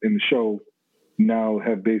studio and the show now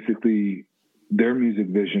have basically their music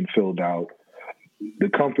vision filled out. The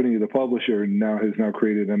company, the publisher, has now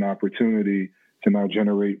created an opportunity to now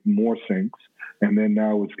generate more syncs. And then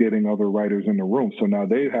now it's getting other writers in the room. So now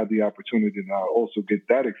they have the opportunity to now also get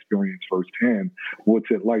that experience firsthand. What's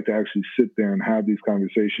it like to actually sit there and have these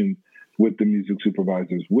conversations with the music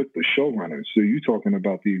supervisors, with the showrunners? So you're talking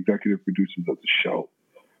about the executive producers of the show.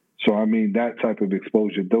 So, I mean, that type of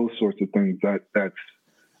exposure, those sorts of things, I'd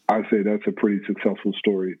say that's a pretty successful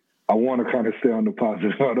story. I want to kind of stay on the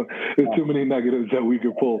positive. There's too many negatives that we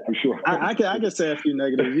could pull for sure. I can say a few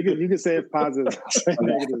negatives. You can say it positive. Say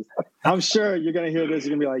negatives. I'm sure you're going to hear this.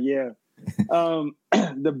 You're going to be like,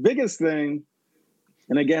 yeah. The biggest thing,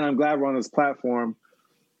 and again, I'm glad we're on this platform,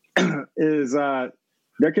 is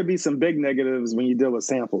there could be some big negatives when you deal with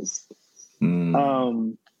samples.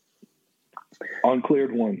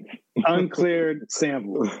 Uncleared ones. Uncleared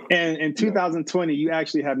samples. And in 2020, you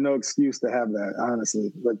actually have no excuse to have that,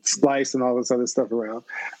 honestly, with Splice and all this other stuff around.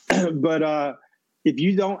 But if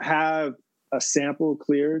you don't have a sample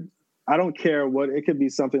cleared, I don't care what, it could be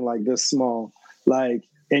something like this small, like,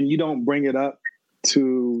 and you don't bring it up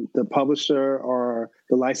to the publisher or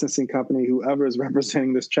the licensing company, whoever is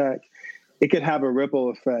representing this track, it could have a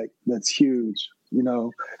ripple effect that's huge, you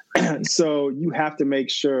know? So you have to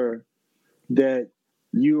make sure that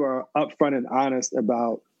you are upfront and honest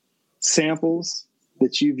about samples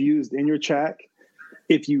that you've used in your track.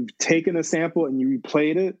 If you've taken a sample and you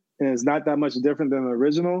replayed it and it's not that much different than the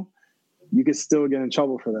original, you could still get in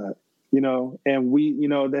trouble for that, you know? And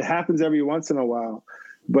that happens every once in a while,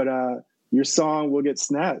 but your song will get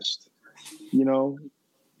snatched, you know?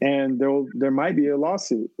 And there might be a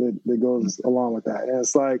lawsuit that goes along with that. And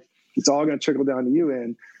it's like, it's all going to trickle down to you.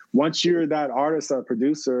 And once you're that artist or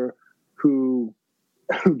producer who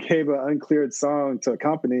gave an uncleared song to a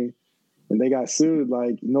company and they got sued,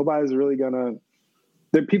 like, nobody's really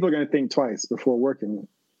people are going to think twice before working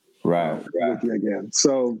with you again.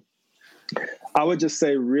 So I would just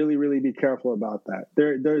say really, really be careful about that.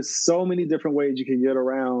 There's so many different ways you can get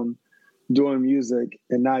around doing music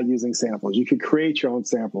and not using samples. You could create your own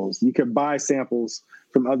samples. You could buy samples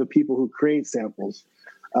from other people who create samples,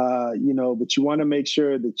 but you want to make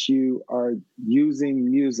sure that you are using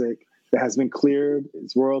music that has been cleared,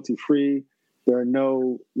 it's royalty free. There are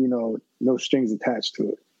no strings attached to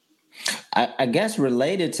it. I guess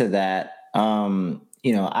related to that,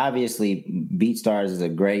 obviously BeatStars is a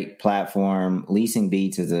great platform. Leasing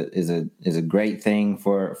beats is a great thing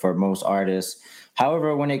for most artists.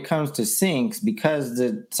 However, when it comes to syncs, because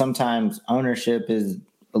sometimes ownership is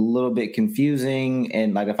a little bit confusing,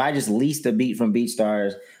 and like if I just leased a beat from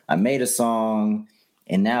BeatStars, I made a song,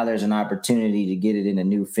 and now there's an opportunity to get it in a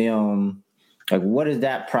new film. Like, what is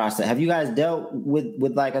that process? Have you guys dealt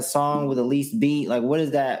with like a song with a least beat? Like, what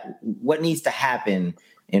is that? What needs to happen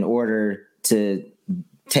in order to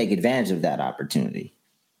take advantage of that opportunity?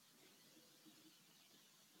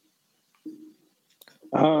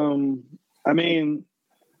 I mean,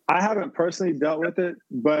 I haven't personally dealt with it,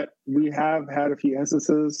 but we have had a few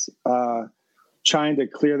instances trying to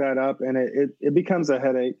clear that up, and it becomes a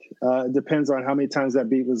headache. It depends on how many times that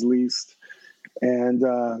beat was leased and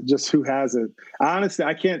just who has it. Honestly,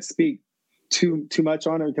 I can't speak too much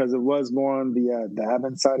on it because it was more on the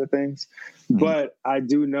admin side of things. Mm-hmm. But I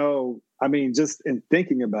do know, I mean, just in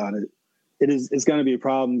thinking about it, it's going to be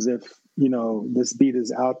problems if, you know, this beat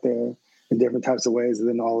is out there in different types of ways, and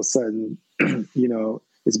then all of a sudden, you know,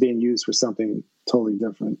 it's being used for something totally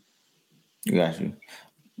different. Got you.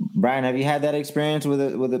 Brian, have you had that experience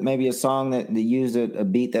with maybe a song that used a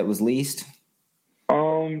beat that was leased?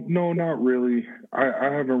 No, not really. I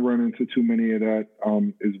haven't run into too many of that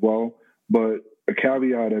as well. But a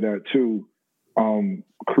caveat of that too,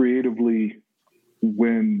 creatively,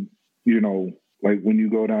 when, you know, like when you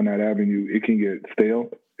go down that avenue, it can get stale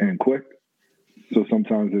and quick. So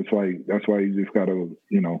sometimes it's like, that's why you just gotta,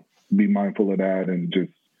 you know, be mindful of that and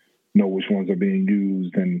just know which ones are being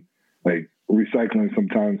used, and like recycling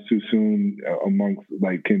sometimes too soon amongst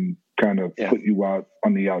like can kind of put you out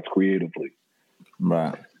on the outs creatively.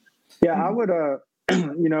 Right. Yeah, I would,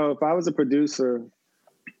 you know, if I was a producer,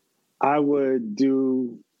 I would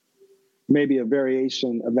do maybe a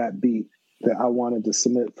variation of that beat that I wanted to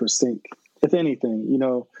submit for sync. If anything, you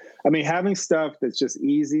know, I mean, having stuff that's just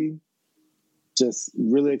easy, just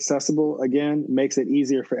really accessible, again, makes it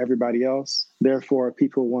easier for everybody else. Therefore,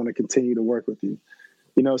 people want to continue to work with you.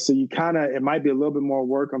 You know, so you kind of, it might be a little bit more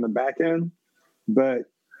work on the back end, but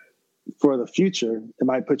for the future, it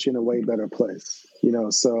might put you in a way better place, you know?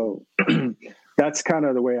 So that's kind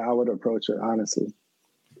of the way I would approach it, honestly.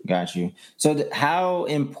 Got you. So how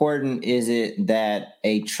important is it that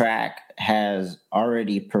a track has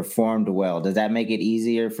already performed well? Does that make it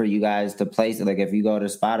easier for you guys to place it? Like if you go to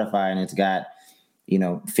Spotify and it's got, you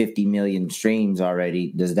know, 50 million streams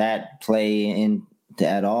already, does that play in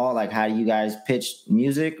at all? Like how you guys pitch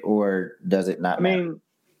music, or does it not matter? I mean,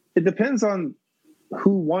 it depends on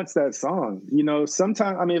who wants that song. You know,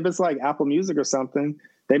 sometimes, I mean, if it's like Apple Music or something,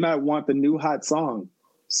 they might want the new hot song.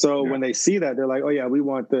 So when they see that, they're like, oh yeah, we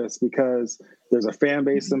want this because there's a fan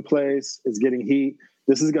base in place. It's getting heat.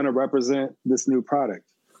 This is going to represent this new product.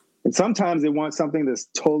 And sometimes they want something that's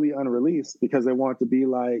totally unreleased because they want it to be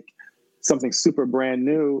like something super brand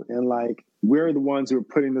new. And like, we're the ones who are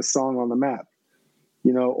putting this song on the map,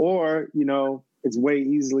 you know, or, you know, it's way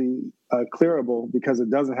easily clearable because it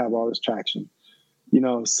doesn't have all this traction, you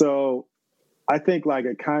know? So I think like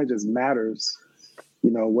it kind of just matters,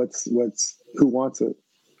 you know, who wants it.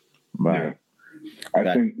 Right. Yeah.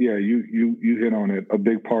 I think, you hit on it. A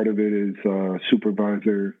big part of it is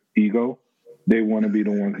supervisor ego. They want to be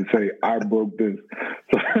the ones to say, I broke this.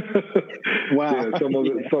 Wow. Yeah,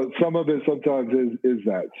 some of it sometimes is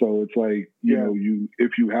that. So it's like, you know,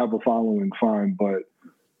 if you have a following, fine. But,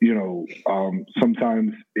 you know,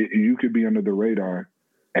 sometimes you could be under the radar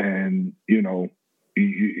and, you know,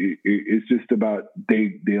 it's just about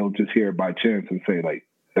they'll just hear it by chance and say, like,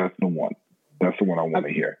 that's the one. That's the one I want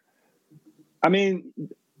to hear. I mean,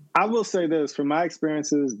 I will say this, from my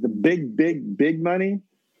experiences, the big money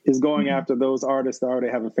is going after those artists that already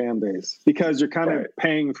have a fan base because you're kind of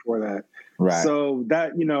paying for that. Right. So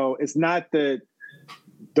that, you know, it's not that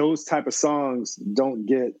those type of songs don't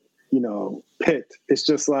get, you know, picked. It's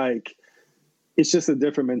just like, it's just a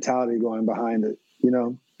different mentality going behind it, you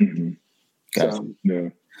know? Mm-hmm. I'm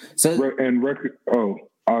sorry.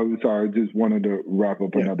 I just wanted to wrap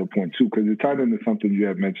up another point too, because it tied into something you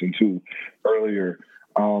had mentioned too earlier.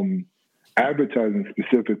 Advertising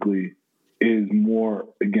specifically is more,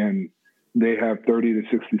 again, they have 30 to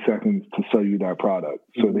 60 seconds to sell you that product.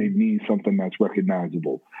 So they need something that's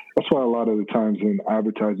recognizable. That's why a lot of the times in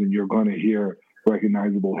advertising, you're going to hear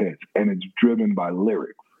recognizable hits, and it's driven by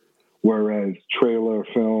lyrics. Whereas trailer,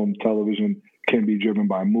 film, television can be driven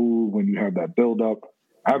by mood when you have that build-up.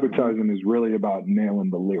 Advertising is really about nailing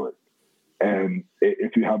the lyric. And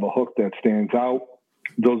if you have a hook that stands out,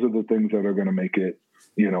 those are the things that are going to make it,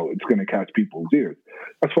 you know, it's going to catch people's ears.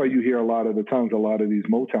 That's why you hear a lot of the times, a lot of these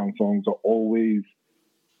Motown songs are always,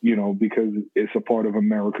 you know, because it's a part of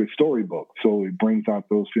America's storybook. So it brings out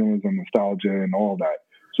those feelings of nostalgia and all that.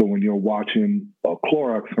 So when you're watching a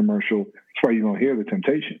Clorox commercial, that's why you don't hear the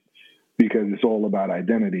Temptations, because it's all about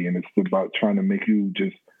identity and it's about trying to make you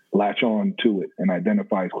just latch on to it and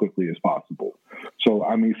identify as quickly as possible. So,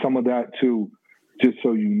 I mean, some of that too, just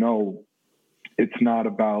so you know, it's not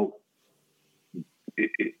about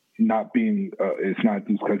not being, it's not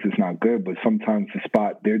just because it's not good, but sometimes the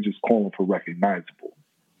spot, they're just calling for recognizable.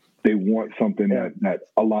 They want something that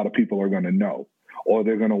a lot of people are going to know, or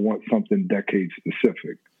they're going to want something decade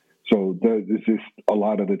specific. So it's just a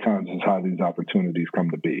lot of the times is how these opportunities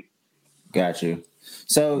come to be. Got you.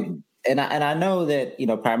 So, and I know that,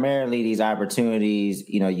 primarily these opportunities,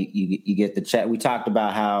 you get the check. We talked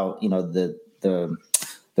about how, the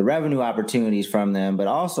revenue opportunities from them, but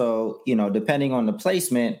also, depending on the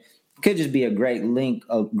placement, could just be a great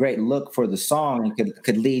look for the song. It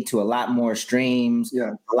could lead to a lot more streams,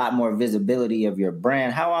 a lot more visibility of your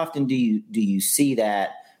brand. How often do you see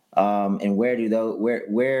that? And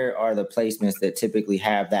where are the placements that typically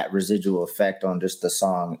have that residual effect on just the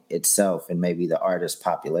song itself and maybe the artist's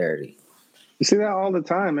popularity? You see that all the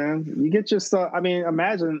time, man. You get your stuff. I mean,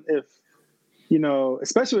 imagine if,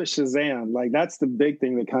 especially with Shazam, like that's the big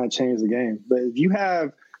thing that kind of changed the game. But if you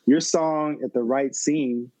have your song at the right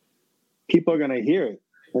scene, people are going to hear it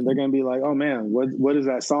and they're going to be like, oh man, what is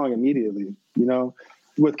that song immediately?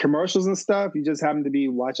 With commercials and stuff, you just happen to be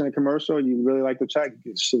watching a commercial, you really like the track, you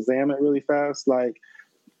can Shazam it really fast. Like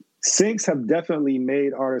syncs have definitely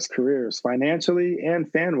made artists' careers financially and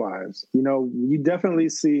fan-wise. You definitely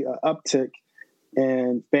see an uptick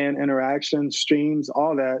in fan interaction, streams,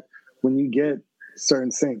 all that when you get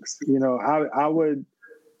certain syncs. I would,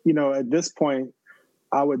 at this point,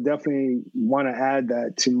 I would definitely want to add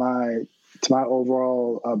that to my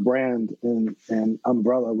overall brand and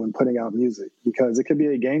umbrella when putting out music, because it could be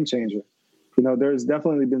a game changer. There's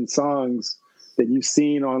definitely been songs that you've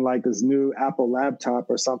seen on like this new Apple laptop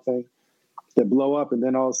or something that blow up, and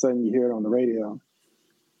then all of a sudden you hear it on the radio.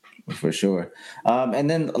 For sure. And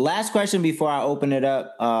then last question before I open it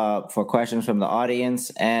up for questions from the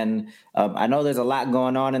audience. And I know there's a lot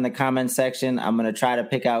going on in the comment section. I'm going to try to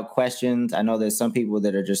pick out questions. I know there's some people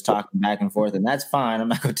that are just talking back and forth, and that's fine. I'm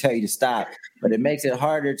not going to tell you to stop, but it makes it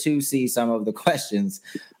harder to see some of the questions.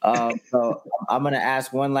 So I'm going to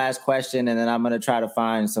ask one last question, and then I'm going to try to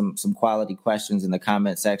find some quality questions in the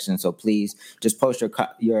comment section. So please just post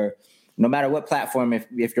your no matter what platform,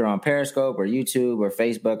 if you're on Periscope or YouTube or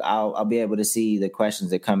Facebook, I'll be able to see the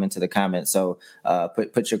questions that come into the comments. So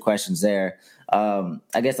put your questions there.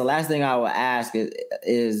 I guess the last thing I will ask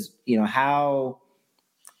is how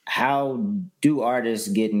do artists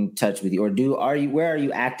get in touch with you, or where are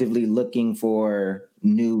you actively looking for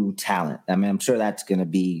new talent? I mean, I'm sure that's going to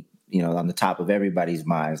be on the top of everybody's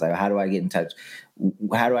minds. Like, how do I get in touch?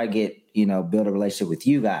 How do I get build a relationship with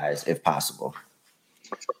you guys if possible?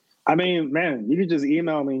 I mean, man, you can just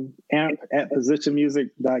email me,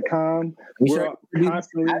 amp@positionmusic.com. I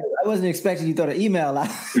wasn't expecting you to throw the email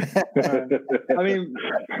out. I mean,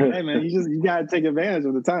 hey, man, you got to take advantage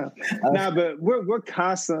of the time. But we're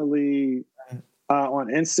constantly on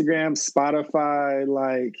Instagram, Spotify,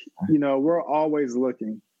 like, we're always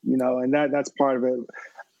looking, and that's part of it.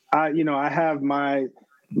 I have my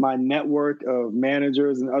network of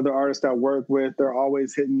managers and other artists I work with. They're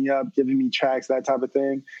always hitting me up, giving me tracks, that type of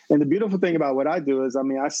thing. And the beautiful thing about what I do is, I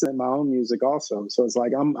send my own music also. So it's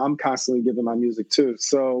like I'm constantly giving my music too.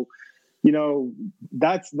 So,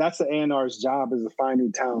 that's the A&R's job, is to find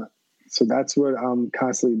new talent. So that's what I'm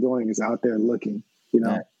constantly doing, is out there looking,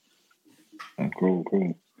 Cool.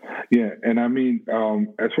 Yeah. And I mean,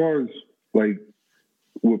 as far as like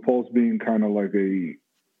with Pulse being kind of like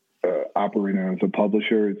operating as a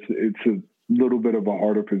publisher, it's a little bit of a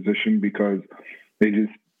harder position because they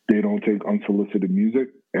don't take unsolicited music,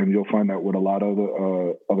 and you'll find that with a lot of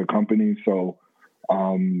other companies. So,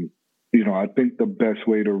 I think the best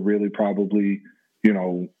way to really probably,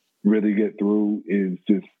 really get through is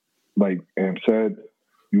just like Amp said,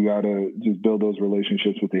 you gotta just build those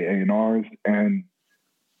relationships with the A&Rs, and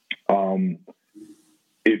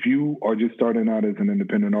if you are just starting out as an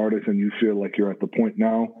independent artist and you feel like you're at the point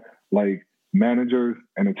now, like managers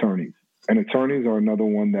and attorneys. And attorneys are another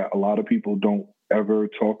one that a lot of people don't ever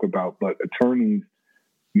talk about, but attorneys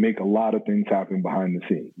make a lot of things happen behind the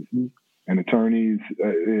scenes. Mm-hmm. And attorneys,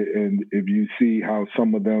 and if you see how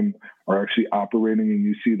some of them are actually operating and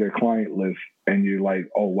you see their client list and you're like,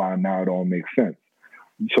 oh, wow, now it all makes sense.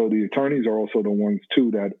 So the attorneys are also the ones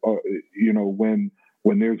too that,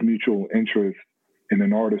 when there's mutual interest in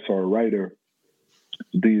an artist or a writer,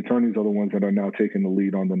 the attorneys are the ones that are now taking the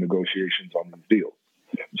lead on the negotiations on these deals.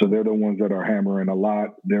 So they're the ones that are hammering a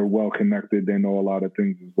lot. They're well connected. They know a lot of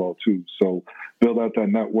things as well too. So build out that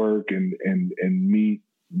network and meet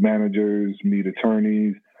managers, meet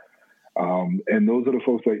attorneys. And those are the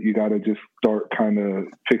folks that you got to just start kind of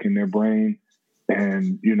picking their brain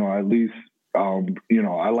and, at least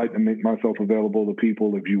I like to make myself available to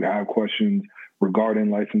people. If you have questions regarding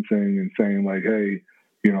licensing and saying like, hey,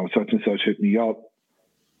 such and such hit me up.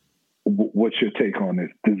 What's your take on this?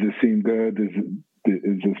 Does this seem good?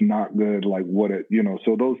 Is this not good? Like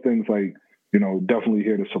so those things like, definitely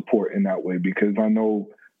here to support in that way, because I know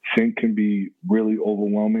sync can be really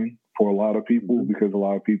overwhelming for a lot of people, because a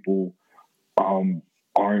lot of people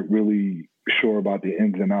aren't really sure about the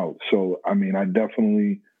ins and outs. So, I mean, I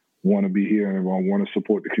definitely want to be here and I want to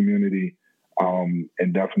support the community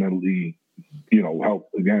and definitely, help,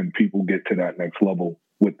 again, people get to that next level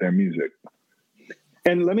with their music.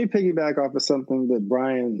 And let me piggyback off of something that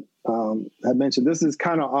Brian had mentioned. This is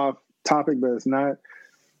kind of off topic, but it's not.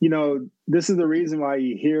 This is the reason why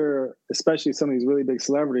you hear, especially some of these really big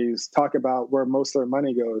celebrities, talk about where most of their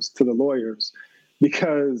money goes to the lawyers,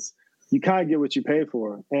 because you kind of get what you pay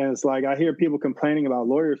for. And it's like, I hear people complaining about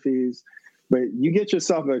lawyer fees, but you get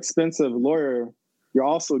yourself an expensive lawyer, you're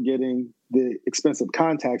also getting the expensive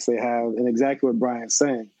contacts they have, and exactly what Brian's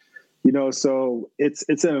saying. So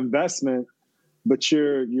it's an investment, but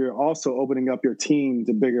you're also opening up your team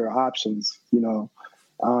to bigger options,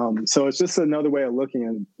 So it's just another way of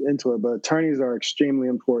looking into it. But attorneys are extremely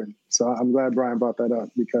important. So I'm glad Brian brought that up,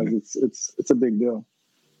 because it's a big deal.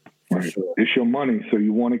 Right. Sure. It's your money, so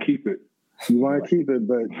you want to keep it. You want to keep it,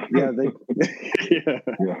 but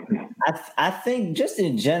I think just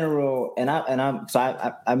in general,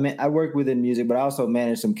 I work within music, but I also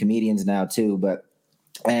manage some comedians now too.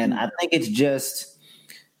 And I think it's just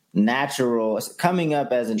natural coming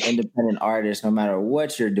up as an independent artist. No matter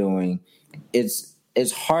what you're doing, it's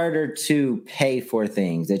harder to pay for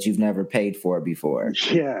things that you've never paid for before.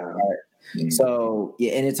 Yeah. Right? So,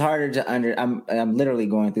 and it's harder to I'm literally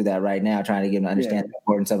going through that right now, trying to get them to understand the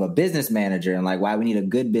importance of a business manager and like why we need a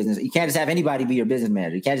good business. You can't just have anybody be your business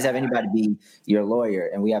manager. You can't just have anybody be your lawyer,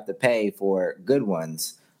 and we have to pay for good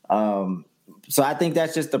ones. So I think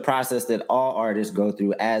that's just the process that all artists go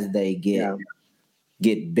through as they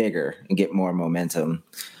get bigger and get more momentum.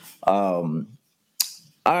 All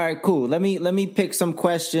right, cool. Let me pick some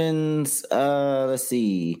questions. Let's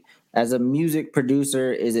see. As a music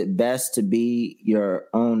producer, is it best to be your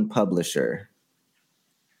own publisher?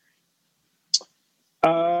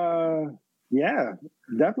 Yeah,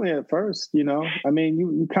 definitely at first, I mean,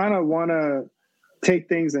 you kind of want to take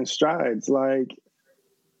things in strides. Like,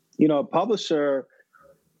 a publisher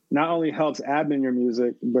not only helps admin your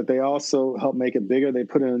music, but they also help make it bigger. They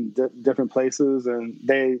put it in different places, and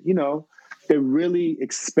they really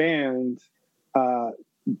expand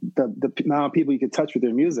the amount of people you can touch with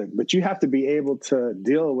their music. But you have to be able to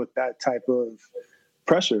deal with that type of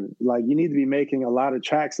pressure. Like, you need to be making a lot of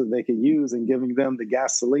tracks that they can use and giving them the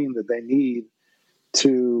gasoline that they need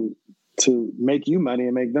to make you money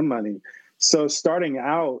and make them money. So starting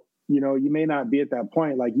out, you may not be at that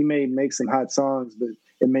point. Like, you may make some hot songs, but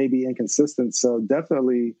it may be inconsistent. So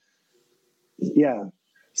definitely,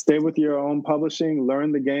 stay with your own publishing,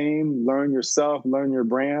 learn the game, learn yourself, learn your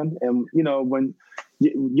brand. And, when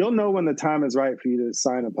you'll know when the time is right for you to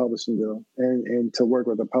sign a publishing deal and to work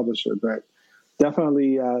with a publisher, but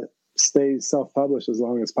definitely stay self-published as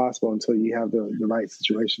long as possible until you have the right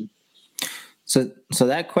situation. So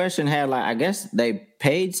that question had, like, I guess they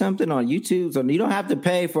paid something on YouTube, so you don't have to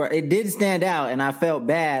pay for it. It did stand out, and I felt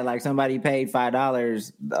bad, like somebody paid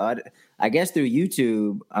 $5, I guess through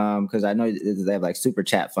YouTube, because I know they have like super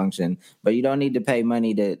chat function, but you don't need to pay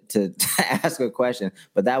money to ask a question.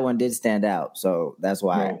 But that one did stand out, so that's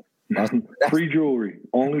why. No. That's free jewelry,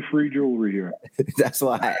 only free jewelry here. That's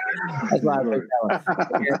why I picked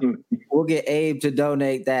that one. We'll get Abe to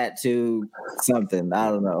donate that to something. I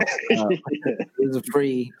don't know. It's a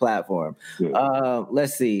free platform.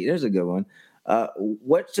 Let's see. There's a good one.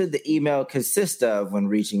 What should the email consist of when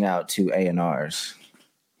reaching out to A&Rs?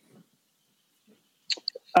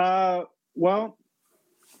 Well,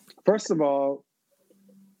 first of all,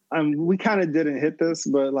 we kind of didn't hit this,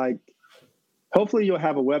 but like, hopefully you'll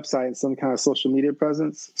have a website, some kind of social media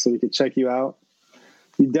presence so we can check you out.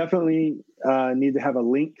 You definitely need to have a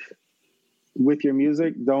link with your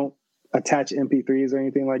music. Don't attach MP3s or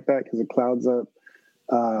anything like that because it clouds up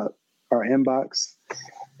our inbox.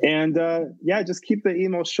 And just keep the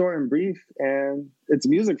email short and brief. And it's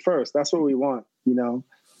music first. That's what we want,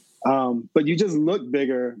 But you just look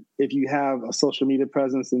bigger if you have a social media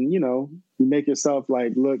presence and, you make yourself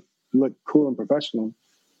like look cool and professional.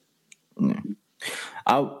 Yeah.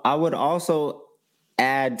 I would also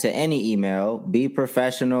add to any email, be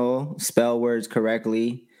professional, spell words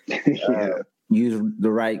correctly, use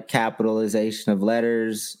the right capitalization of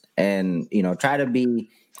letters, and, try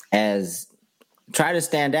to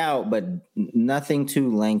stand out, but nothing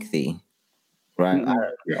too lengthy. right?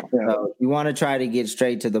 Yeah. So you want to try to get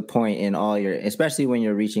straight to the point in all your, especially when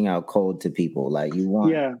you're reaching out cold to people. Like you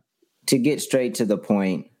want to get straight to the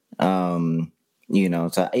point. You know,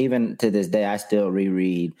 so even to this day, I still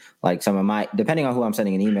reread like some of my, depending on who I'm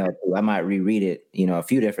sending an email to, I might reread it, you know, a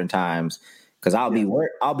few different times because I'll be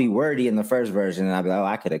wordy in the first version, and I'll be like, oh,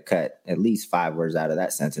 I could have cut at least 5 words out of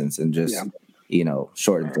that sentence and just, you know,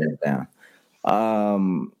 shorten things down.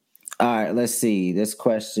 All right, let's see. This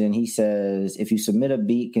question, he says, if you submit a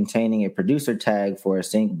beat containing a producer tag for a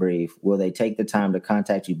sync brief, will they take the time to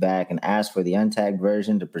contact you back and ask for the untagged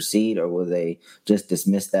version to proceed, or will they just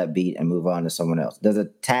dismiss that beat and move on to someone else? Does a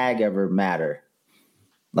tag ever matter?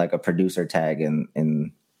 Like a producer tag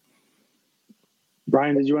in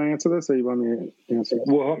Brian, did you want to answer this, or you want me to answer this?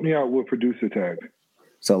 Well, help me out with producer tag.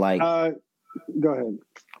 So like go ahead.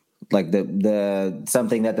 Like the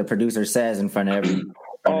something that the producer says in front of every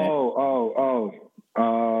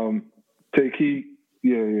take heat.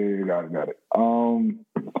 Yeah, got it.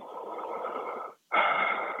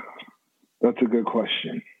 That's a good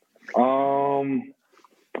question. I'm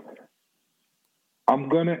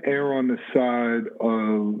gonna err on the side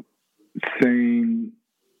of saying,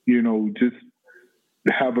 you know, just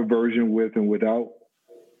have a version with and without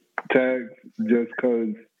tags, just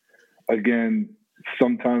because, again,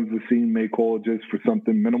 sometimes the scene may call just for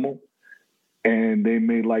something minimal, and they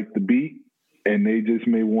may like the beat, and they just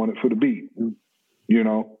may want it for the beat. You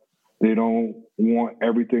know, they don't want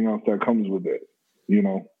everything else that comes with it. You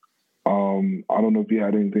know, I don't know if you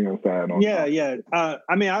had anything else to add on. Yeah.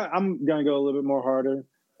 I mean, I'm gonna go a little bit more harder.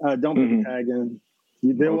 Don't put the tag in.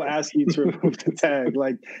 They will ask you to remove the tag.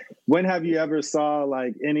 Like, when have you ever saw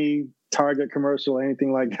like any Target commercial or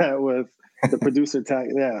anything like that with the producer tag?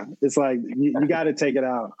 Yeah, it's like you got to take it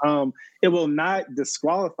out. It will not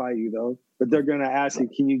disqualify you though, but they're going to ask you,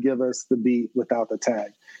 can you give us the beat without the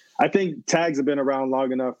tag? I think tags have been around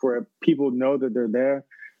long enough where people know that they're there,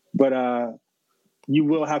 but you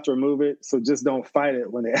will have to remove it. So just don't fight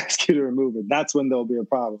it when they ask you to remove it. That's when there'll be a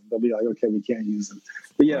problem. They'll be like, okay, we can't use it.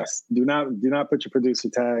 But yes, do not put your producer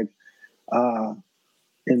tag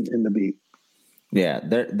in the beat. Yeah,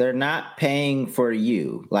 they're not paying for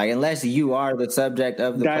you, like unless you are the subject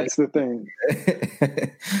of the. That's the thing.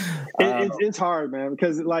 It's hard, man,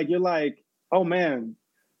 because like you're like, oh man,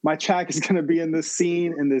 my track is going to be in this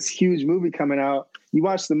scene in this huge movie coming out. You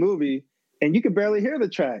watch the movie and you can barely hear the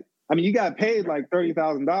track. I mean, you got paid like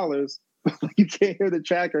 $30,000, you can't hear the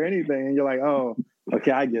track or anything, and you're like, oh,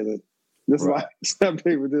 okay, I get it. This is why it's not a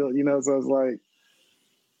big deal, you know. So it's like,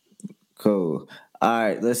 cool. All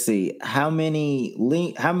right, let's see. How many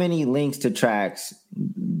links to tracks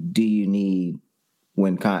do you need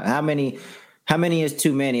when how many is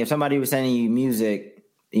too many? If somebody was sending you music,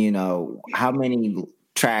 you know, how many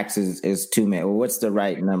tracks is too many? Well, what's the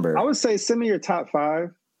right number? I would say send me your top 5,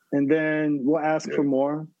 and then we'll ask for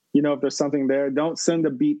more. You know, if there's something there, don't send a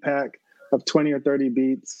beat pack of 20 or 30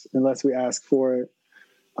 beats unless we ask for it.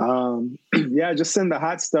 Just send the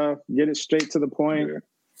hot stuff, get it straight to the point.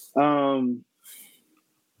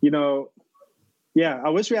 You know, I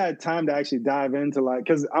wish we had time to actually dive into like,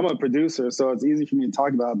 because I'm a producer, so it's easy for me to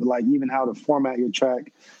talk about, but like even how to format your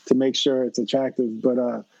track to make sure it's attractive.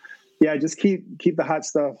 But just keep the hot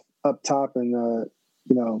stuff up top, and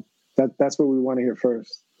you know, that's what we want to hear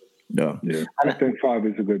first. Yeah. I think 5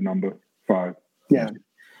 is a good number. 5. Yeah.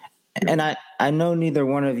 And I know neither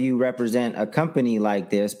one of you represent a company like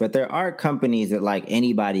this, but there are companies that like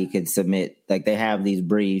anybody could submit. Like they have these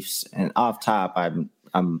briefs, and off top, I'm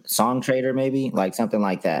Songtradr, maybe like something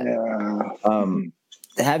like that. Yeah.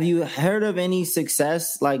 Have you heard of any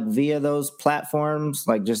success like via those platforms,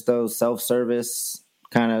 like just those self-service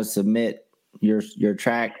kind of submit your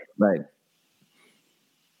track? Like,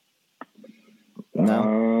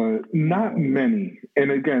 no, not many.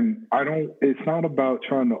 And again, it's not about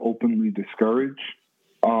trying to openly discourage.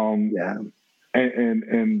 And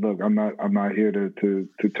look, I'm not here to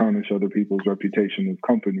tarnish other people's reputation as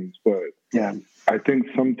companies, but I think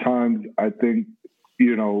sometimes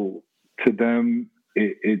you know, to them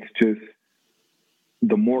it's just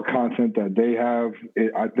the more content that they have,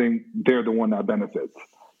 I think they're the one that benefits,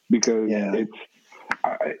 because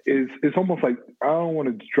it's almost like, I don't want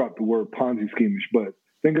to drop the word Ponzi scheme-ish, but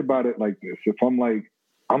think about it like this. If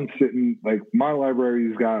I'm sitting, like my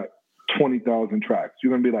library's got 20,000 tracks.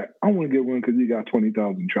 You're going to be like, I want to get one because you got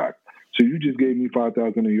 20,000 tracks. So you just gave me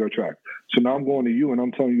 5,000 of your tracks. So now I'm going to you and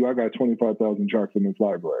I'm telling you I got 25,000 tracks in this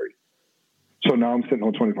library. So now I'm sitting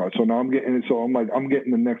on 25. So now I'm getting it. So I'm like, I'm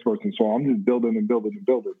getting the next person. So I'm just building and building and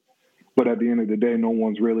building. But at the end of the day, no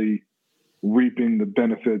one's really reaping the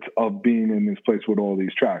benefits of being in this place with all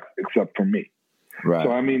these tracks except for me. Right.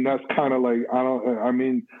 So I mean, that's kind of like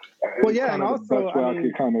Well, yeah, and also I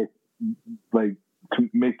could kind of like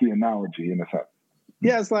make the analogy in a sense.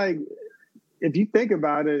 Yeah, it's like if you think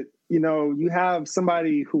about it, you have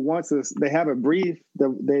somebody who wants this. They have a brief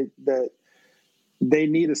that they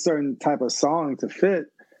need a certain type of song to fit.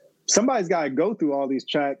 Somebody's got to go through all these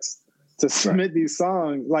tracks to submit these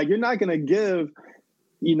songs. Like, you're not going to give,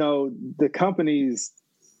 the companies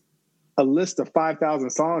a list of 5,000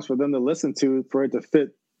 songs for them to listen to for it to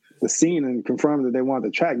fit the scene and confirm that they want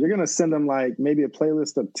the track. You're going to send them like maybe a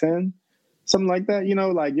playlist of 10, something like that.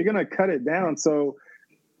 Like, you're going to cut it down. So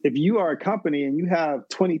if you are a company and you have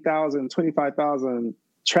 20,000, 25,000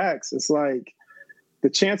 tracks, it's like the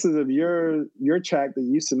chances of your track that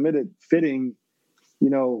you submitted fitting,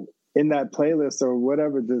 in that playlist or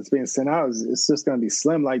whatever that's being sent out, it's just going to be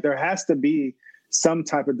slim. Like, there has to be some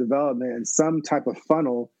type of development and some type of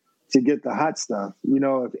funnel to get the hot stuff.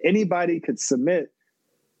 If anybody could submit,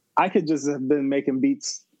 I could just have been making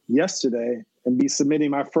beats yesterday and be submitting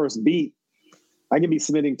my first beat. I could be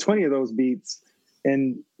submitting 20 of those beats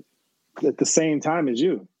and at the same time as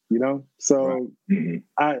you, So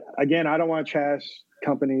I don't want to trash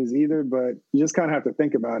companies either, but you just kind of have to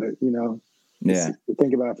think about it, Yeah.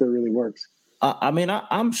 Think about if it really works.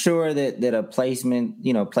 I'm sure that a placement,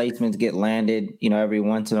 placements get landed, every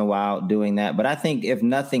once in a while doing that. But I think if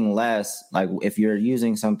nothing less, like if you're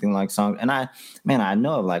using something like Song, and I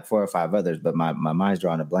know of like 4 or 5 others, but my mind's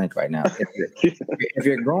drawing a blank right now. If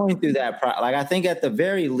you're going through that, I think at the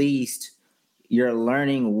very least, you're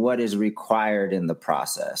learning what is required in the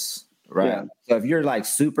process, right? Yeah. So if you're like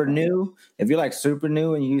super new and you're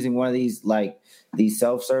using one of these these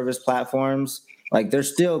self-service platforms, like they're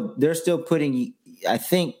still putting you, I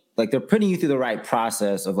think, like they're putting you through the right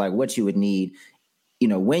process of like what you would need,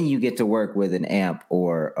 when you get to work with an Amp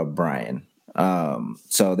or a Brian.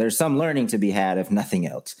 So there's some learning to be had, if nothing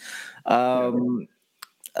else.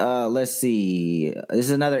 Let's see. This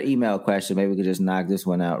is another email question. Maybe we could just knock this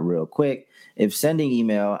one out real quick. If sending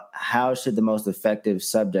email, how should the most effective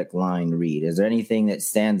subject line read? Is there anything that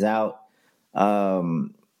stands out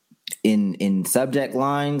in subject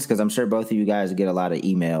lines? Because I'm sure both of you guys get a lot of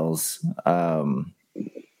emails.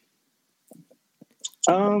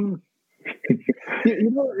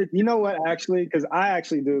 You know what? Actually, because I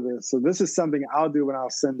actually do this. So this is something I'll do when I'll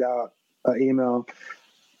send out an email.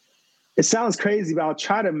 It sounds crazy, but I'll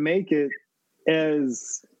try to make it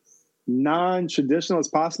as non-traditional as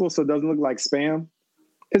possible so it doesn't look like spam.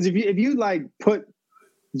 Because if you like put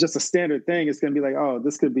just a standard thing, it's going to be like, oh,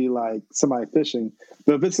 this could be like somebody fishing.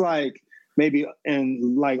 But if it's like maybe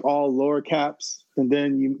in like all lower caps, and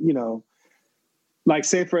then you like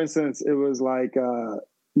say for instance, it was like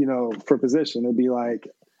for position, it'd be like,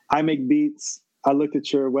 I make beats, I looked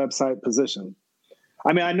at your website position.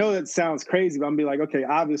 I mean, I know that sounds crazy, but I'm be like, okay,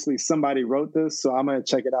 obviously somebody wrote this, so I'm going to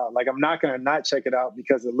check it out. Like, I'm not going to not check it out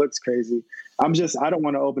because it looks crazy. I don't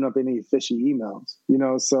want to open up any fishy emails,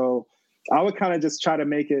 so I would kind of just try to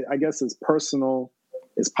make it, I guess, as personal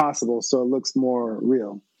as possible so it looks more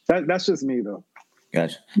real. That's just me, though.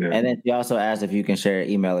 Gotcha. Yeah. And then she also asked if you can share your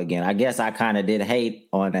email again. I guess I kind of did hate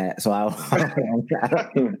on that. So I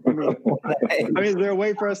mean, is there a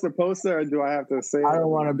way for us to post it, or do I have to say I don't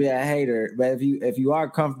want to be a hater, but if you are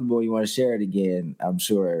comfortable, you want to share it again, I'm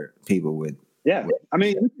sure people would. Yeah. I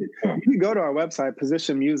mean, you can go to our website,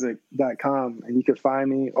 positionmusic.com, and you can find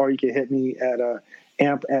me, or you can hit me at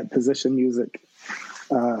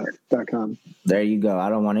amp@positionmusic.com. There you go. I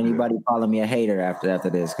don't want anybody calling me a hater after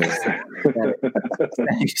this because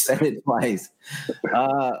you said it twice.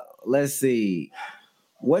 Let's see.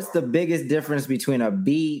 What's the biggest difference between a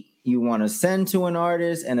beat you want to send to an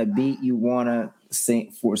artist and a beat you want to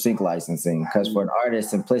sync for sync licensing? Because for an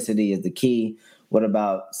artist, simplicity is the key. What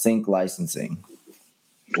about sync licensing?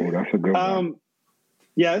 Oh, that's a good one.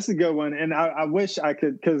 Yeah, it's a good one. And I wish I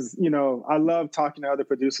could, because, I love talking to other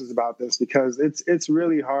producers about this because it's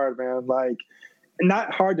really hard, man. Like,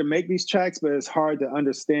 not hard to make these tracks, but it's hard to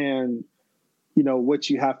understand, what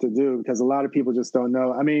you have to do because a lot of people just don't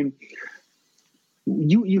know. I mean,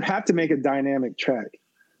 you have to make a dynamic track.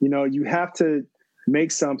 You have to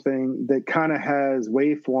make something that kind of has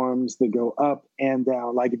waveforms that go up and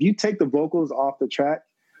down. Like, if you take the vocals off the track,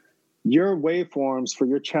 your waveforms for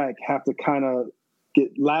your track have to kind of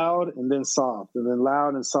get loud and then soft and then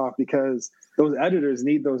loud and soft because those editors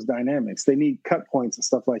need those dynamics. They need cut points and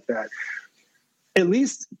stuff like that. At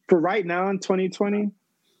least for right now in 2020,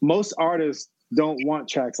 most artists don't want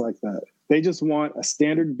tracks like that. They just want a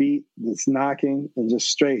standard beat that's knocking and just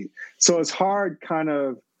straight. So it's hard kind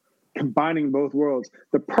of combining both worlds.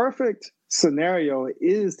 The perfect scenario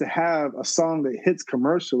is to have a song that hits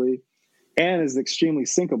commercially and is extremely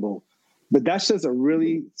syncable. But that's just a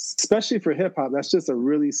really, especially for hip hop, that's just a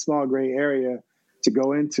really small gray area to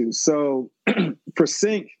go into. So for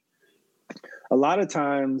sync, a lot of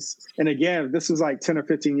times, and again, if this was like 10 or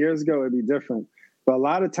 15 years ago, it'd be different. But a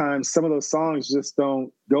lot of times, some of those songs just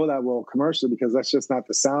don't go that well commercially because that's just not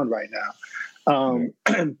the sound right now.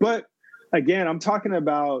 But again, I'm talking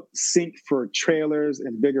about sync for trailers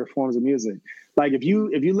and bigger forms of music. Like if you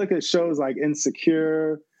look at shows like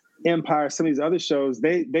Insecure, Empire, some of these other shows,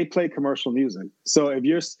 they play commercial music. So if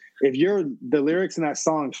the lyrics in that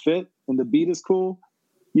song fit and the beat is cool,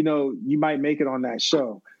 you might make it on that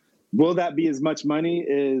show. Will that be as much money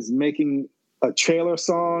as making a trailer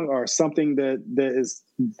song or something that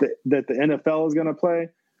the NFL is going to play?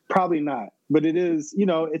 Probably not. But it is,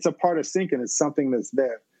 it's a part of sync and it's something that's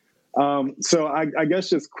there. So I guess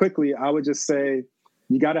just quickly, I would just say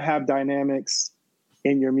you got to have dynamics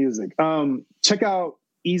in your music. Check out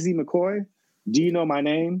Easy McCoy. Do You Know My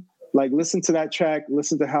Name? Like, listen to that track,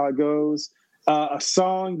 listen to how it goes. A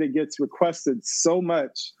song that gets requested so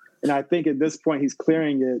much, and I think at this point he's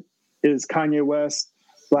clearing it, is Kanye West,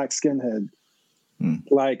 Black Skinhead.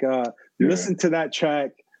 Listen to that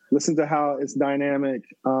track, listen to how it's dynamic.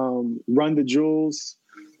 Run the Jewels,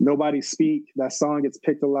 Nobody Speak. That song gets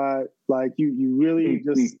picked a lot. Like you really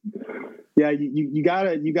just, you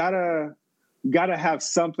gotta have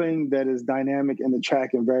something that is dynamic in the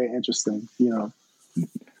track and very interesting.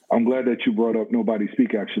 I'm glad that you brought up Nobody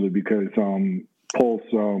Speak actually, because Pulse,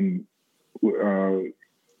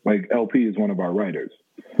 LP is one of our writers.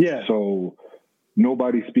 Yeah. So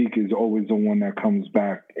Nobody Speak is always the one that comes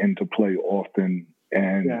back into play often,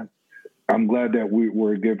 and I'm glad that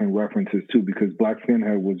we're giving references too, because Black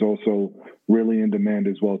Skinhead was also really in demand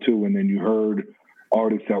as well too. And then you heard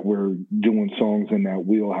artists that were doing songs in that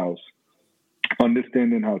wheelhouse,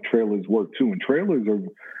 understanding how trailers work too. And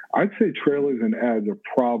I'd say trailers and ads are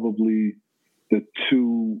probably the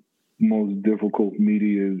two most difficult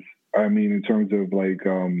medias. I mean, in terms of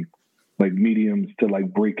like mediums to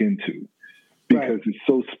like break into, because it's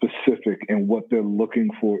so specific and what they're looking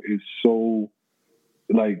for is so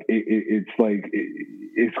like it's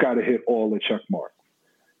got to hit all the check marks.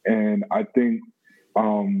 And I think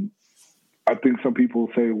some people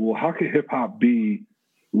say, well, how could hip hop be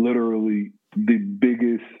literally the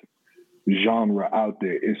biggest genre out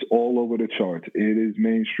there? It's all over the charts. It is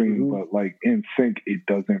mainstream, but like in sync, it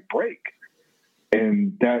doesn't break.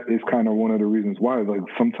 And that is kind of one of the reasons why, like,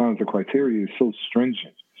 sometimes the criteria is so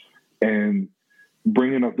stringent. And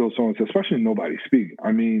bringing up those songs, especially Nobody Speak.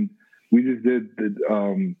 I mean, we just did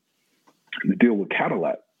the deal with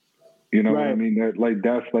Cadillac. You know what I mean?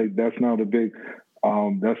 That's now the big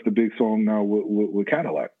that's the big song now with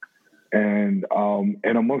Cadillac. And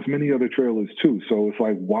amongst many other trailers too. So it's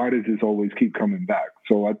like, why does this always keep coming back?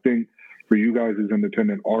 So I think for you guys as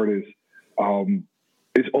independent artists,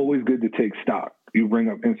 it's always good to take stock. You bring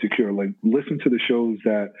up Insecure, like listen to the shows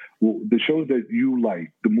that you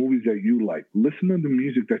like, the movies that you like. Listen to the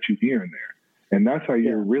music that you hear in there, and that's how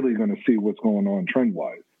you're really going to see what's going on trend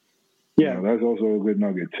wise. Yeah, that's also a good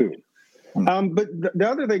nugget too. But the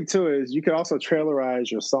other thing too is you can also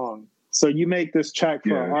trailerize your song. So you make this track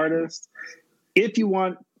for an artist. If you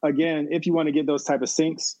want to get those type of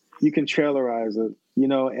syncs, you can trailerize it,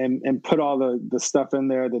 and put all the stuff in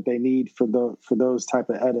there that they need for those type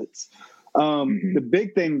of edits. The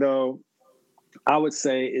big thing though, I would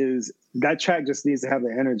say, is that track just needs to have the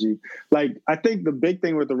energy. Like, I think the big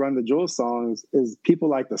thing with the Run the Jewels songs is people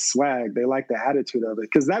like the swag. They like the attitude of it,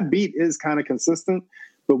 because that beat is kind of consistent.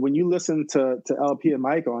 But when you listen to LP and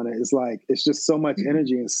Mike on it, it's like, it's just so much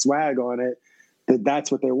energy and swag on it that's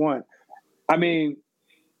what they want. I mean,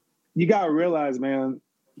 you got to realize, man,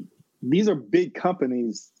 these are big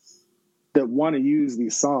companies that want to use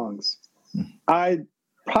these songs. I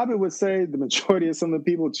probably would say the majority of some of the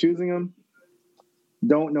people choosing them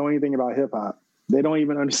don't know anything about hip hop. They don't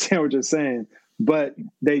even understand what you're saying, but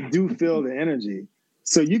they do feel the energy.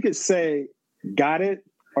 So you could say, got it,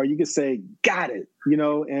 or you could say, got it,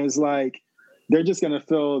 and it's like, they're just going to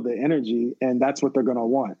feel the energy, and that's what they're going to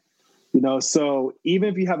want, So even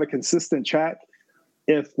if you have a consistent track,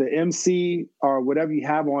 if the MC or whatever you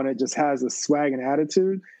have on it just has a swag and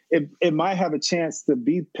attitude, it might have a chance to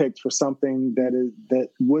be picked for something that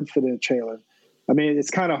would fit in a trailer. I mean,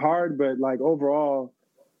 it's kind of hard, but like overall,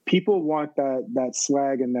 people want that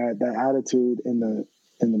swag and that attitude in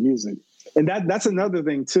the music. And that's another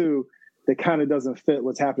thing too that kind of doesn't fit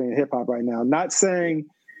what's happening in hip hop right now. Not saying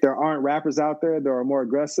there aren't rappers out there that are more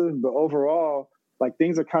aggressive, but overall, like,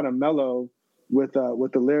 things are kind of mellow with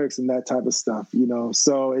the lyrics and that type of stuff,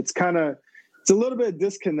 So it's a little bit of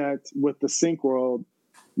disconnect with the sync world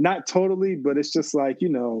not totally, but it's just like,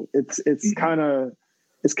 it's kind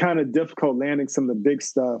of difficult landing some of the big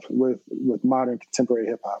stuff with modern contemporary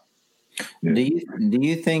hip hop. Yeah. Do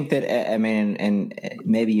you think that, I mean, and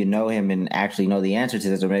maybe you know him and actually know the answer to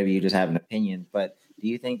this, or maybe you just have an opinion, but do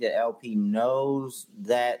you think that LP knows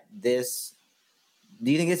that this?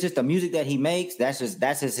 Do you think it's just the music that he makes? That's just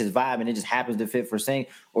his vibe, and it just happens to fit for Sync,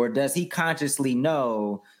 or does he consciously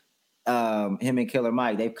know? Him and Killer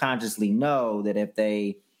Mike, they consciously know that if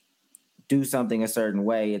they do something a certain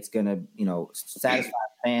way, it's gonna, satisfy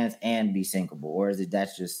fans and be syncable, or is it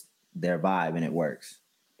that's just their vibe and it works?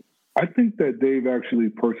 I think that they've actually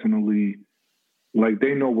personally, like,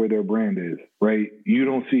 they know where their brand is, right? You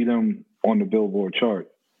don't see them on the Billboard chart.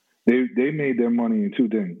 They made their money in two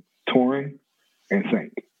things: touring and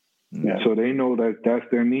sync. Yeah. So they know that that's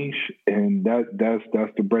their niche, and that's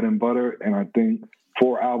the bread and butter. And I think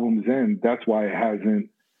 4 albums in, that's why it hasn't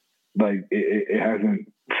it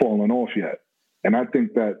hasn't fallen off yet. And I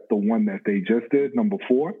think that the one that they just did, number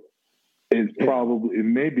 4, is probably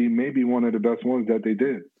maybe one of the best ones that they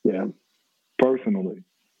did. Yeah, personally,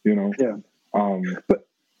 Yeah. But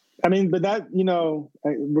I mean, but that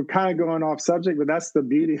we're kind of going off subject, but that's the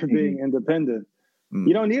beauty of being independent.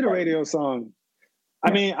 You don't need a radio song.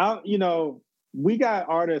 I mean, we got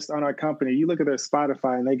artists on our company. You look at their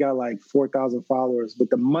Spotify and they got like 4,000 followers, but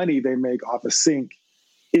the money they make off of sync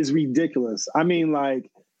is ridiculous. I mean, like,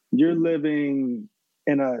 you're living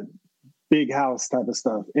in a big house type of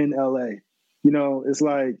stuff in LA. It's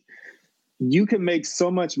like you can make so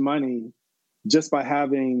much money just by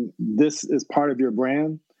having this as part of your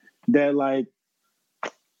brand that, like,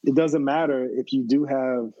 it doesn't matter if you do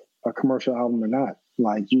have a commercial album or not.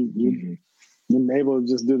 Like, you're able to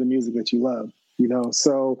just do the music that you love,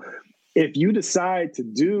 So if you decide to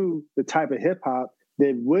do the type of hip hop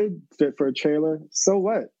that would fit for a trailer, so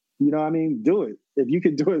what? Do it. If you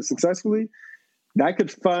could do it successfully, that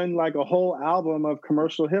could fund like a whole album of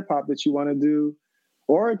commercial hip hop that you want to do.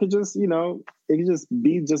 Or it could just, it could just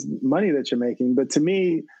be just money that you're making. But to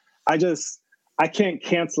me, I can't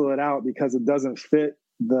cancel it out because it doesn't fit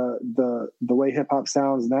the way hip hop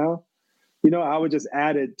sounds now. I would just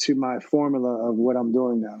add it to my formula of what I'm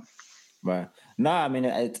doing now. Right. No, I mean,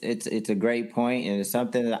 it's a great point, and it's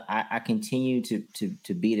something that I continue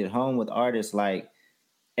to beat it home with artists. Like,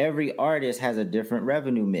 every artist has a different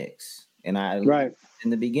revenue mix, and in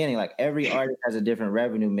the beginning, like, every artist has a different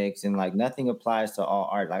revenue mix, and like nothing applies to all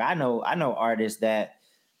art. Like, I know artists that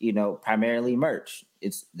primarily merch.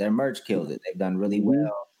 It's their merch kills it. They've done really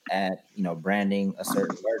well at branding a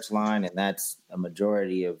certain merch line, and that's a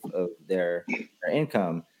majority of their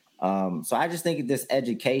income. So I just think this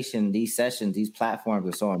education, these sessions, these platforms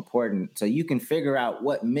are so important, so you can figure out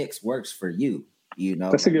what mix works for you.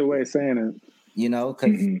 That's a good way of saying it.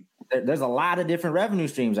 Because there's a lot of different revenue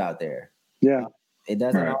streams out there. Yeah, it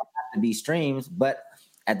doesn't all have to be streams, but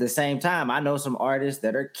at the same time, I know some artists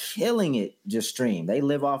that are killing it just stream. They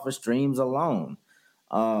live off of streams alone.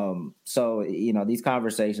 So, these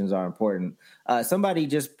conversations are important. Somebody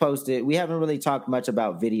just posted, we haven't really talked much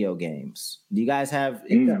about video games. Do you guys have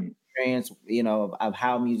experience, of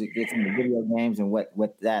how music gets into video games and what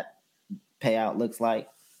that payout looks like?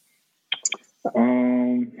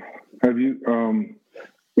 Have you,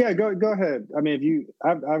 Yeah, go ahead. I mean,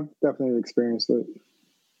 I've definitely experienced it.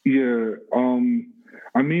 Yeah.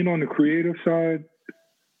 I mean, on the creative side,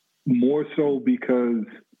 more so because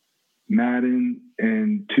Madden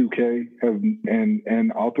and 2K have,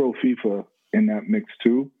 and I'll throw FIFA in that mix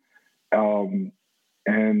too.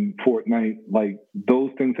 And Fortnite, like,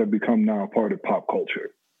 those things have become now part of pop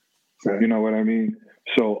culture. Right. You know what I mean?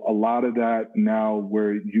 So a lot of that now,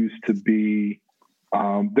 where it used to be,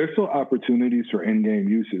 there's still opportunities for in-game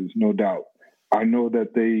uses, no doubt. I know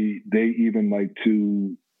that they even like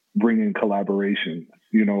to bring in collaborations,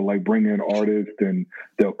 like bring in artists and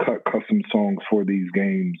they'll cut custom songs for these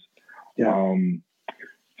games. Yeah.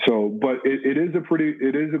 But it is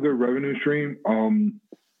a good revenue stream.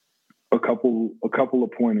 A couple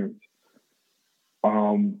of pointers.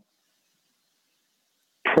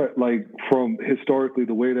 Like, from historically,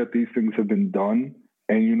 the way that these things have been done,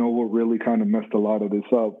 and what really kind of messed a lot of this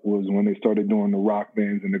up was when they started doing the rock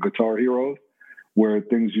bands and the Guitar Heroes, where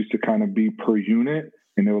things used to kind of be per unit,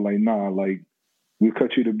 and they were like, nah, like, we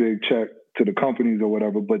cut you the big check to the companies or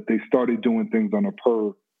whatever, but they started doing things on a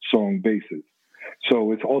per song basis.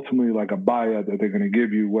 So it's ultimately like a buyout that they're going to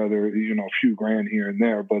give you, whether, a few grand here and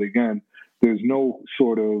there. But again, there's no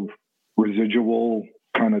sort of residual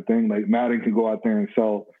kind of thing. Like, Madden can go out there and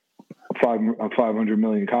sell 500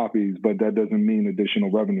 million copies, but that doesn't mean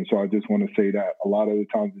additional revenue. So I just want to say that a lot of the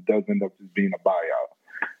times it does end up just being a buyout.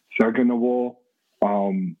 Second of all,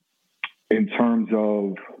 In terms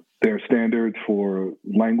of their standards for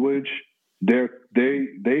language,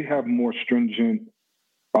 they have more stringent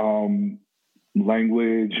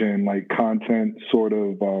language and like content sort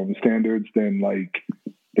of standards than like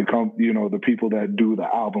the people that do the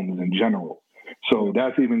albums in general. So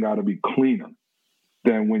that's even got to be cleaner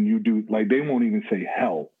than when you do, like, they won't even say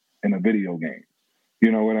hell in a video game.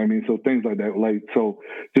 You know what I mean? So things like that. Like, so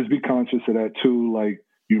just be conscious of that too. Like,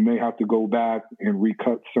 you may have to go back and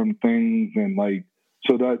recut some things, and like,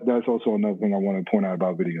 so that's also another thing I want to point out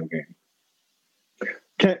about video games.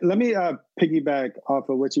 Let me piggyback off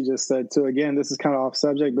of what you just said too. Again, this is kind of off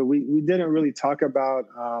subject, but we didn't really talk about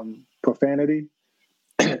profanity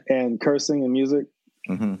and cursing in music.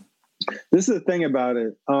 Mm-hmm. This is the thing about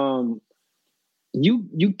it.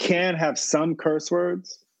 You can have some curse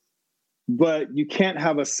words, but you can't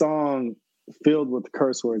have a song filled with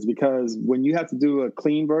curse words, because when you have to do a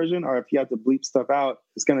clean version, or if you have to bleep stuff out,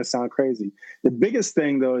 it's going to sound crazy. The biggest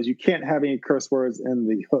thing though is you can't have any curse words in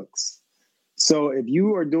the hooks. So if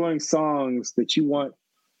you are doing songs that you want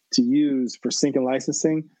to use for sync and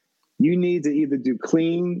licensing, you need to either do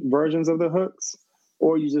clean versions of the hooks,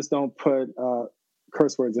 or you just don't put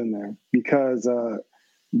curse words in there, because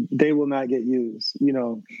they will not get used. You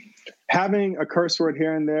know, having a curse word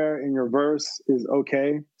here and there in your verse is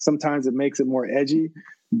okay. Sometimes it makes it more edgy,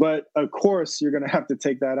 but of course you're going to have to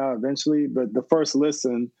take that out eventually. But the first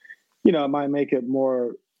listen, you know, it might make it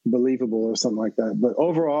more believable or something like that. But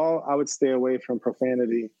overall, I would stay away from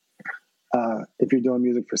profanity if you're doing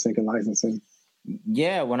music for sync and licensing.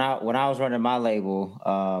 Yeah, when I was running my label,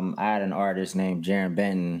 I had an artist named Jaron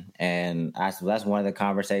Benton, and that's one of the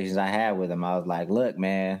conversations I had with him. I was like, "Look,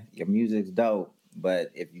 man, your music's dope, but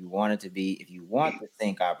if you want the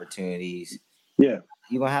sync opportunities, yeah,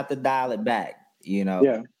 you're gonna have to dial it back, you know,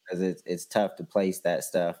 because it's tough to place that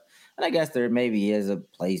stuff. And I guess there maybe is a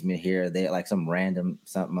placement here or there, like something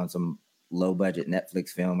on some low budget Netflix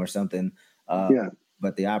film or something.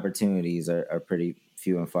 But the opportunities are pretty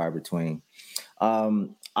few and far between. All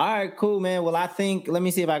right, cool, man. Well, let me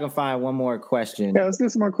see if I can find one more question. Yeah, let's get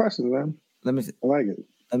some more questions, man. Let me see. I like it.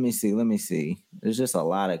 Let me see. There's just a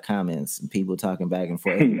lot of comments and people talking back and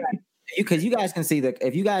forth. Because you guys can see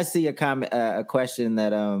if you guys see a comment, a question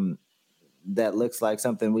that looks like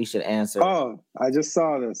something we should answer. Oh, I just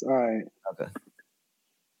saw this. All right. Okay.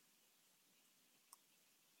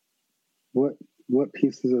 What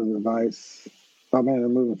pieces of advice? Oh man, they're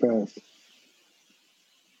moving fast.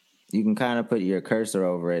 You can kind of put your cursor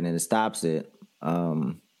over it and it stops it.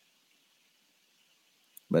 But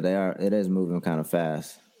it is moving kind of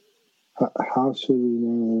fast. How should we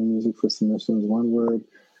name music for submissions? One word.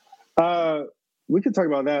 We could talk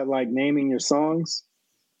about that, like naming your songs.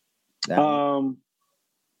 It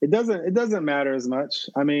doesn't matter as much.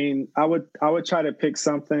 I mean, I would try to pick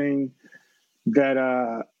something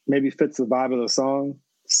that maybe fits the vibe of the song,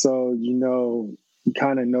 so you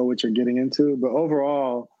kind of know what you're getting into. But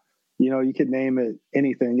overall, you could name it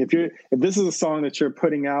anything. If this is a song that you're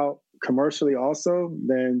putting out commercially also,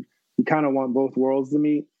 then you kind of want both worlds to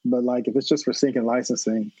meet. But like if it's just for sync and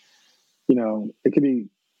licensing, it could be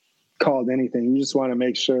called anything. You just want to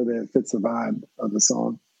make sure that it fits the vibe of the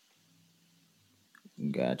song.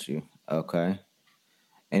 Got you. Okay.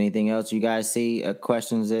 Anything else you guys see?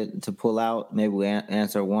 Questions to pull out? Maybe we'll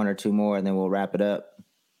answer one or two more and then we'll wrap it up.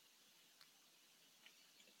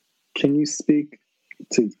 Can you speak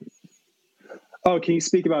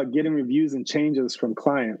about getting reviews and changes from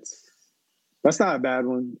clients? That's not a bad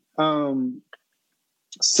one.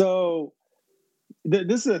 So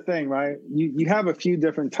this is the thing, right? You have a few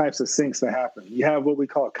different types of syncs that happen. You have what we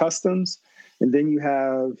call customs, and then you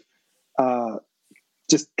have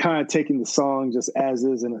just kind of taking the song just as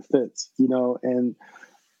is and it fits, and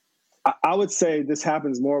I would say this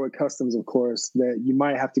happens more with customs, of course, that you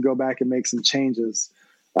might have to go back and make some changes.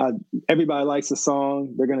 Everybody likes a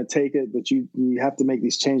song, they're going to take it, but you have to make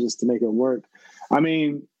these changes to make it work. I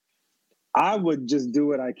mean, I would just do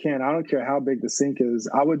what I can. I don't care how big the sync is.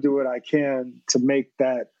 I would do what I can to make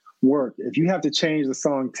that work. If you have to change the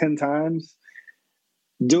song 10 times,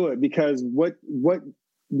 do it, because what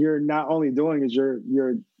you're not only doing is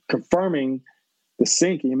you're confirming the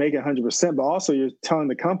sync and you make it 100%, but also you're telling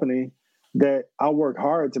the company that I'll work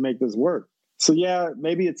hard to make this work. So yeah,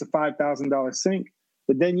 maybe it's a $5,000 sync,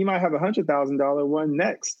 but then you might have a $100,000 one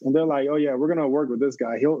next. And they're like, oh yeah, we're going to work with this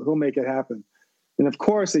guy. He'll make it happen. And of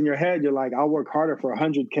course, in your head, you're like, I'll work harder for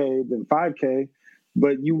 100K than 5K,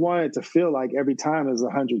 but you want it to feel like every time is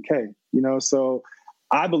 100K, So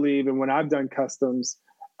I believe, and when I've done customs,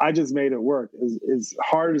 I just made it work. As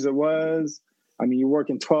hard as it was, I mean, you're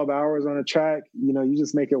working 12 hours on a track, you know, you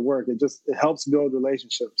just make it work. It helps build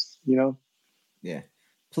relationships, you know? Yeah.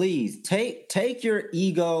 Please take your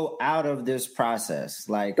ego out of this process.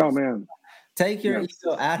 Like, oh man, take your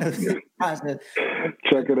ego out of this process.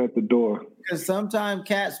 Check it at the door. Because sometimes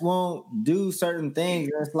cats won't do certain things.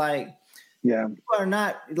 It's like, yeah, people are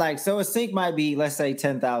not like, so a sync might be, let's say,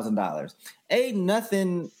 $10,000. Ain't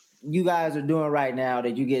nothing you guys are doing right now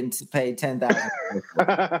that you getting paid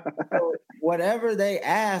 $10,000. So whatever they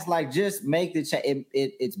ask, like, just make the change.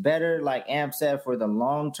 It's better, like Amp said, for the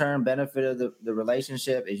long-term benefit of the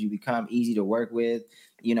relationship as you become easy to work with,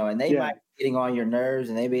 you know, and they might be getting on your nerves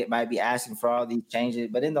and they might be asking for all these changes,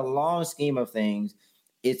 but in the long scheme of things,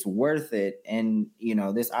 it's worth it. And, you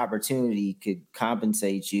know, this opportunity could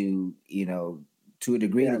compensate you, you know, to a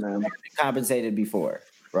degree that you've been compensated before.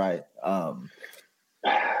 Right.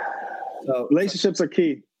 So relationships are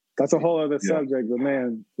key. That's a whole other subject, but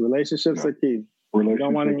man, relationships are key.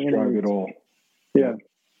 Relationships drive it all. Yeah.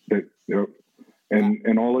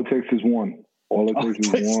 And all it takes is one. All it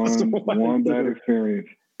takes is one bad experience.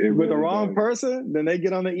 With the wrong person, then they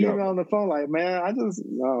get on the email on the phone like, man,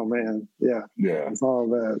 yeah, it's all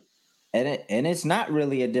bad. And it's not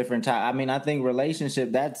really a different topic. I mean, I think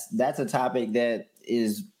relationship, that's a topic that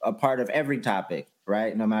is a part of every topic,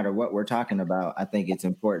 right? No matter what we're talking about, I think it's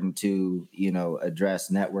important to, you know, address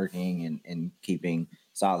networking and keeping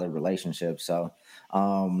solid relationships. So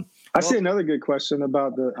I see another good question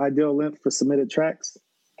about the ideal length for submitted tracks.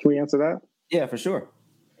 Can we answer that? Yeah, for sure.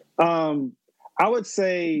 I would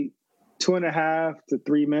say 2.5 to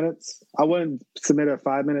 3 minutes. I wouldn't submit a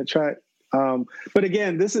 5-minute track. But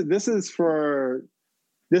again, this isn't for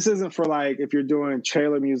like if you're doing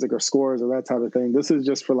trailer music or scores or that type of thing. This is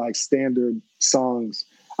just for like standard songs.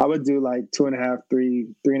 I would do like 2.5,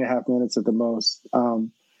 3.5 minutes at the most. I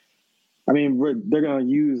mean, they're going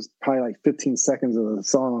to use probably like 15 seconds of the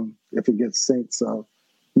song if it gets synced. So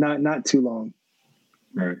not too long.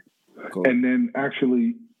 Right. Cool. And then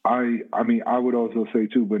actually, I mean, I would also say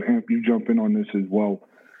too, but Amp, you jump in on this as well.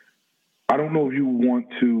 I don't know if you want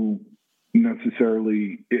to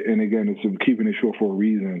necessarily, and again, it's keeping it short for a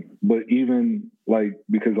reason, but even like,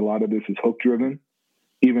 because a lot of this is hook driven,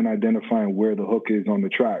 even identifying where the hook is on the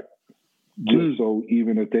track, just so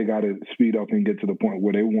even if they got to speed up and get to the point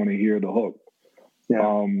where they want to hear the hook.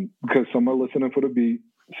 Yeah. Because some are listening for the beat,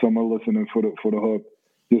 some are listening for the hook,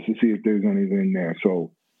 just to see if there's anything there.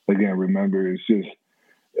 So again, remember, it's just,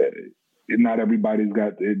 not everybody's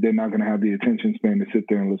they're not going to have the attention span to sit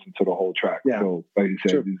there and listen to the whole track. Yeah. So like you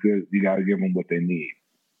said, you got to give them what they need.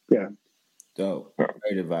 Yeah. Dope.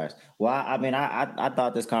 Great advice. Well, I mean, I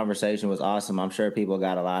thought this conversation was awesome. I'm sure people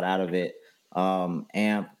got a lot out of it.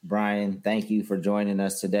 Amp, Brian, thank you for joining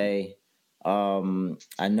us today.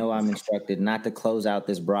 I know I'm instructed not to close out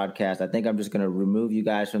this broadcast. I think I'm just going to remove you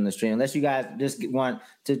guys from the stream, unless you guys just want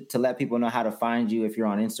to let people know how to find you if you're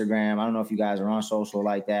on Instagram. I don't know if you guys are on social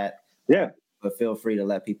like that. Yeah. But feel free to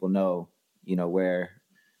let people know, you know, where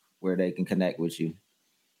they can connect with you.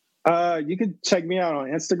 You can check me out on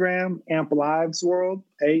Instagram, Amp Lives World,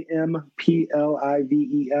 AMPLIVES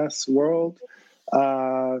World.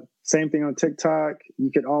 Same thing on TikTok.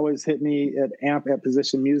 You can always hit me at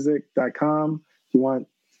amp@positionmusic.com if you want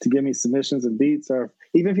to give me submissions and beats, or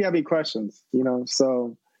even if you have any questions, you know,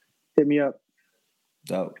 so hit me up.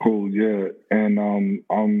 Dope. Cool. Yeah. And,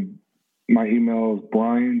 my email is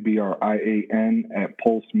Brian, BRIAN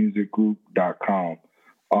 @pulsemusicgroup.com.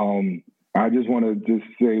 I just want to just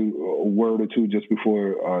say a word or two just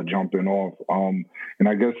before jumping off. And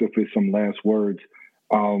I guess if it's some last words,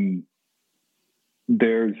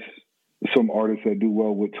 there's some artists that do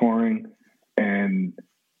well with touring, and,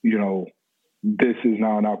 you know, this is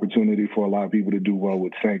now an opportunity for a lot of people to do well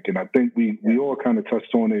with sync. And I think we all kind of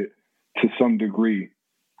touched on it to some degree,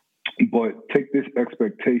 but take this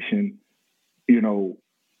expectation, you know,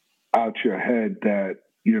 out your head that,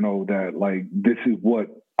 you know, that like, this is what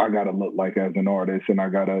I gotta look like as an artist, and I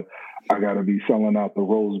gotta be selling out the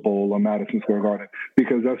Rose Bowl or Madison Square Garden,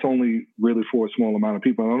 because that's only really for a small amount of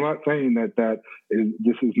people. And I'm not saying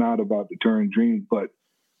this is not about the touring dream, but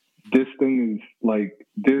this thing is like,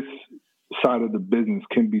 this side of the business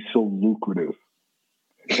can be so lucrative.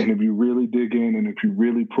 And if you really dig in, and if you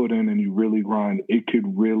really put in and you really grind, it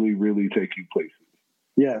could really, really take you places.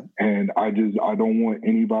 Yeah. And I don't want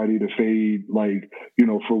anybody to fade, like, you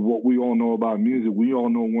know, for what we all know about music, we all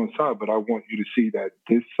know one side, but I want you to see that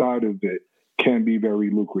this side of it can be very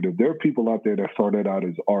lucrative. There are people out there that started out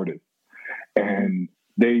as artists, and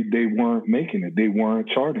they weren't making it. They weren't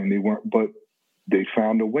charting. But they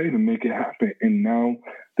found a way to make it happen. And now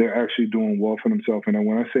they're actually doing well for themselves. And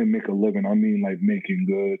when I say make a living, I mean like making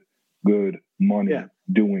good money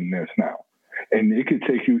doing this now. And it could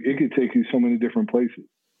take you so many different places,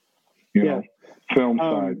 you know, film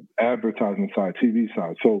side, advertising side, TV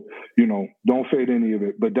side. So, you know, don't fade any of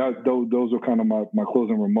it. But those are kind of my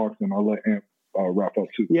closing remarks, and I'll let Amp wrap up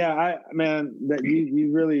too. Yeah, that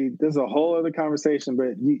you really, there's a whole other conversation,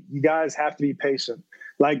 but you guys have to be patient.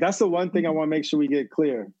 Like, that's the one thing I want to make sure we get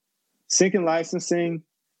clear. Sync and licensing,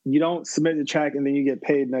 you don't submit the track and then you get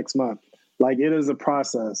paid next month. Like, it is a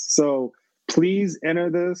process. So please enter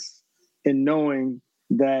this in knowing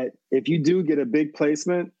that if you do get a big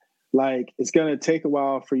placement, like, it's going to take a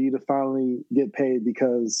while for you to finally get paid,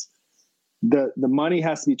 because the money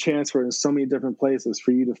has to be transferred in so many different places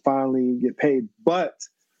for you to finally get paid. But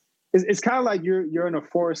it's kind of like you're in a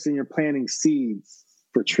forest and you're planting seeds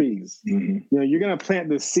for trees. Mm-hmm. You know, you're going to plant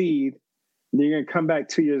the seed, then you're going to come back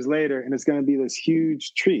 2 years later and it's going to be this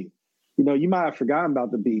huge tree. You know, you might have forgotten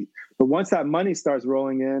about the beat, but once that money starts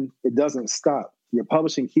rolling in, it doesn't stop. Your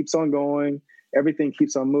publishing keeps on going. Everything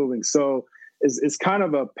keeps on moving. So it's kind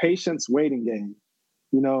of a patience waiting game.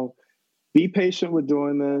 You know, be patient with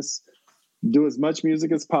doing this. Do as much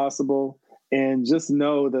music as possible, and just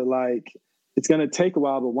know that, like, it's going to take a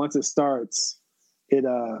while, but once it starts, it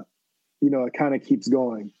kind of keeps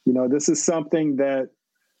going. You know, this is something that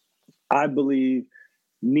I believe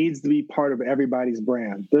needs to be part of everybody's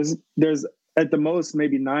brand. There's at the most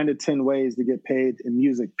maybe 9 to 10 ways to get paid in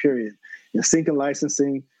music, period. And sync and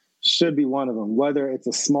licensing should be one of them. Whether it's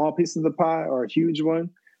a small piece of the pie or a huge one,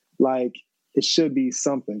 like, it should be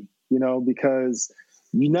something, you know, because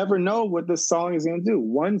you never know what this song is going to do.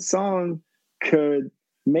 One song could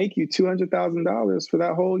make you $200,000 for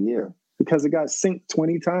that whole year because it got synced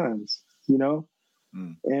 20 times, you know?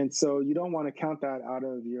 And so you don't want to count that out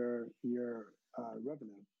of your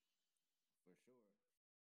revenue.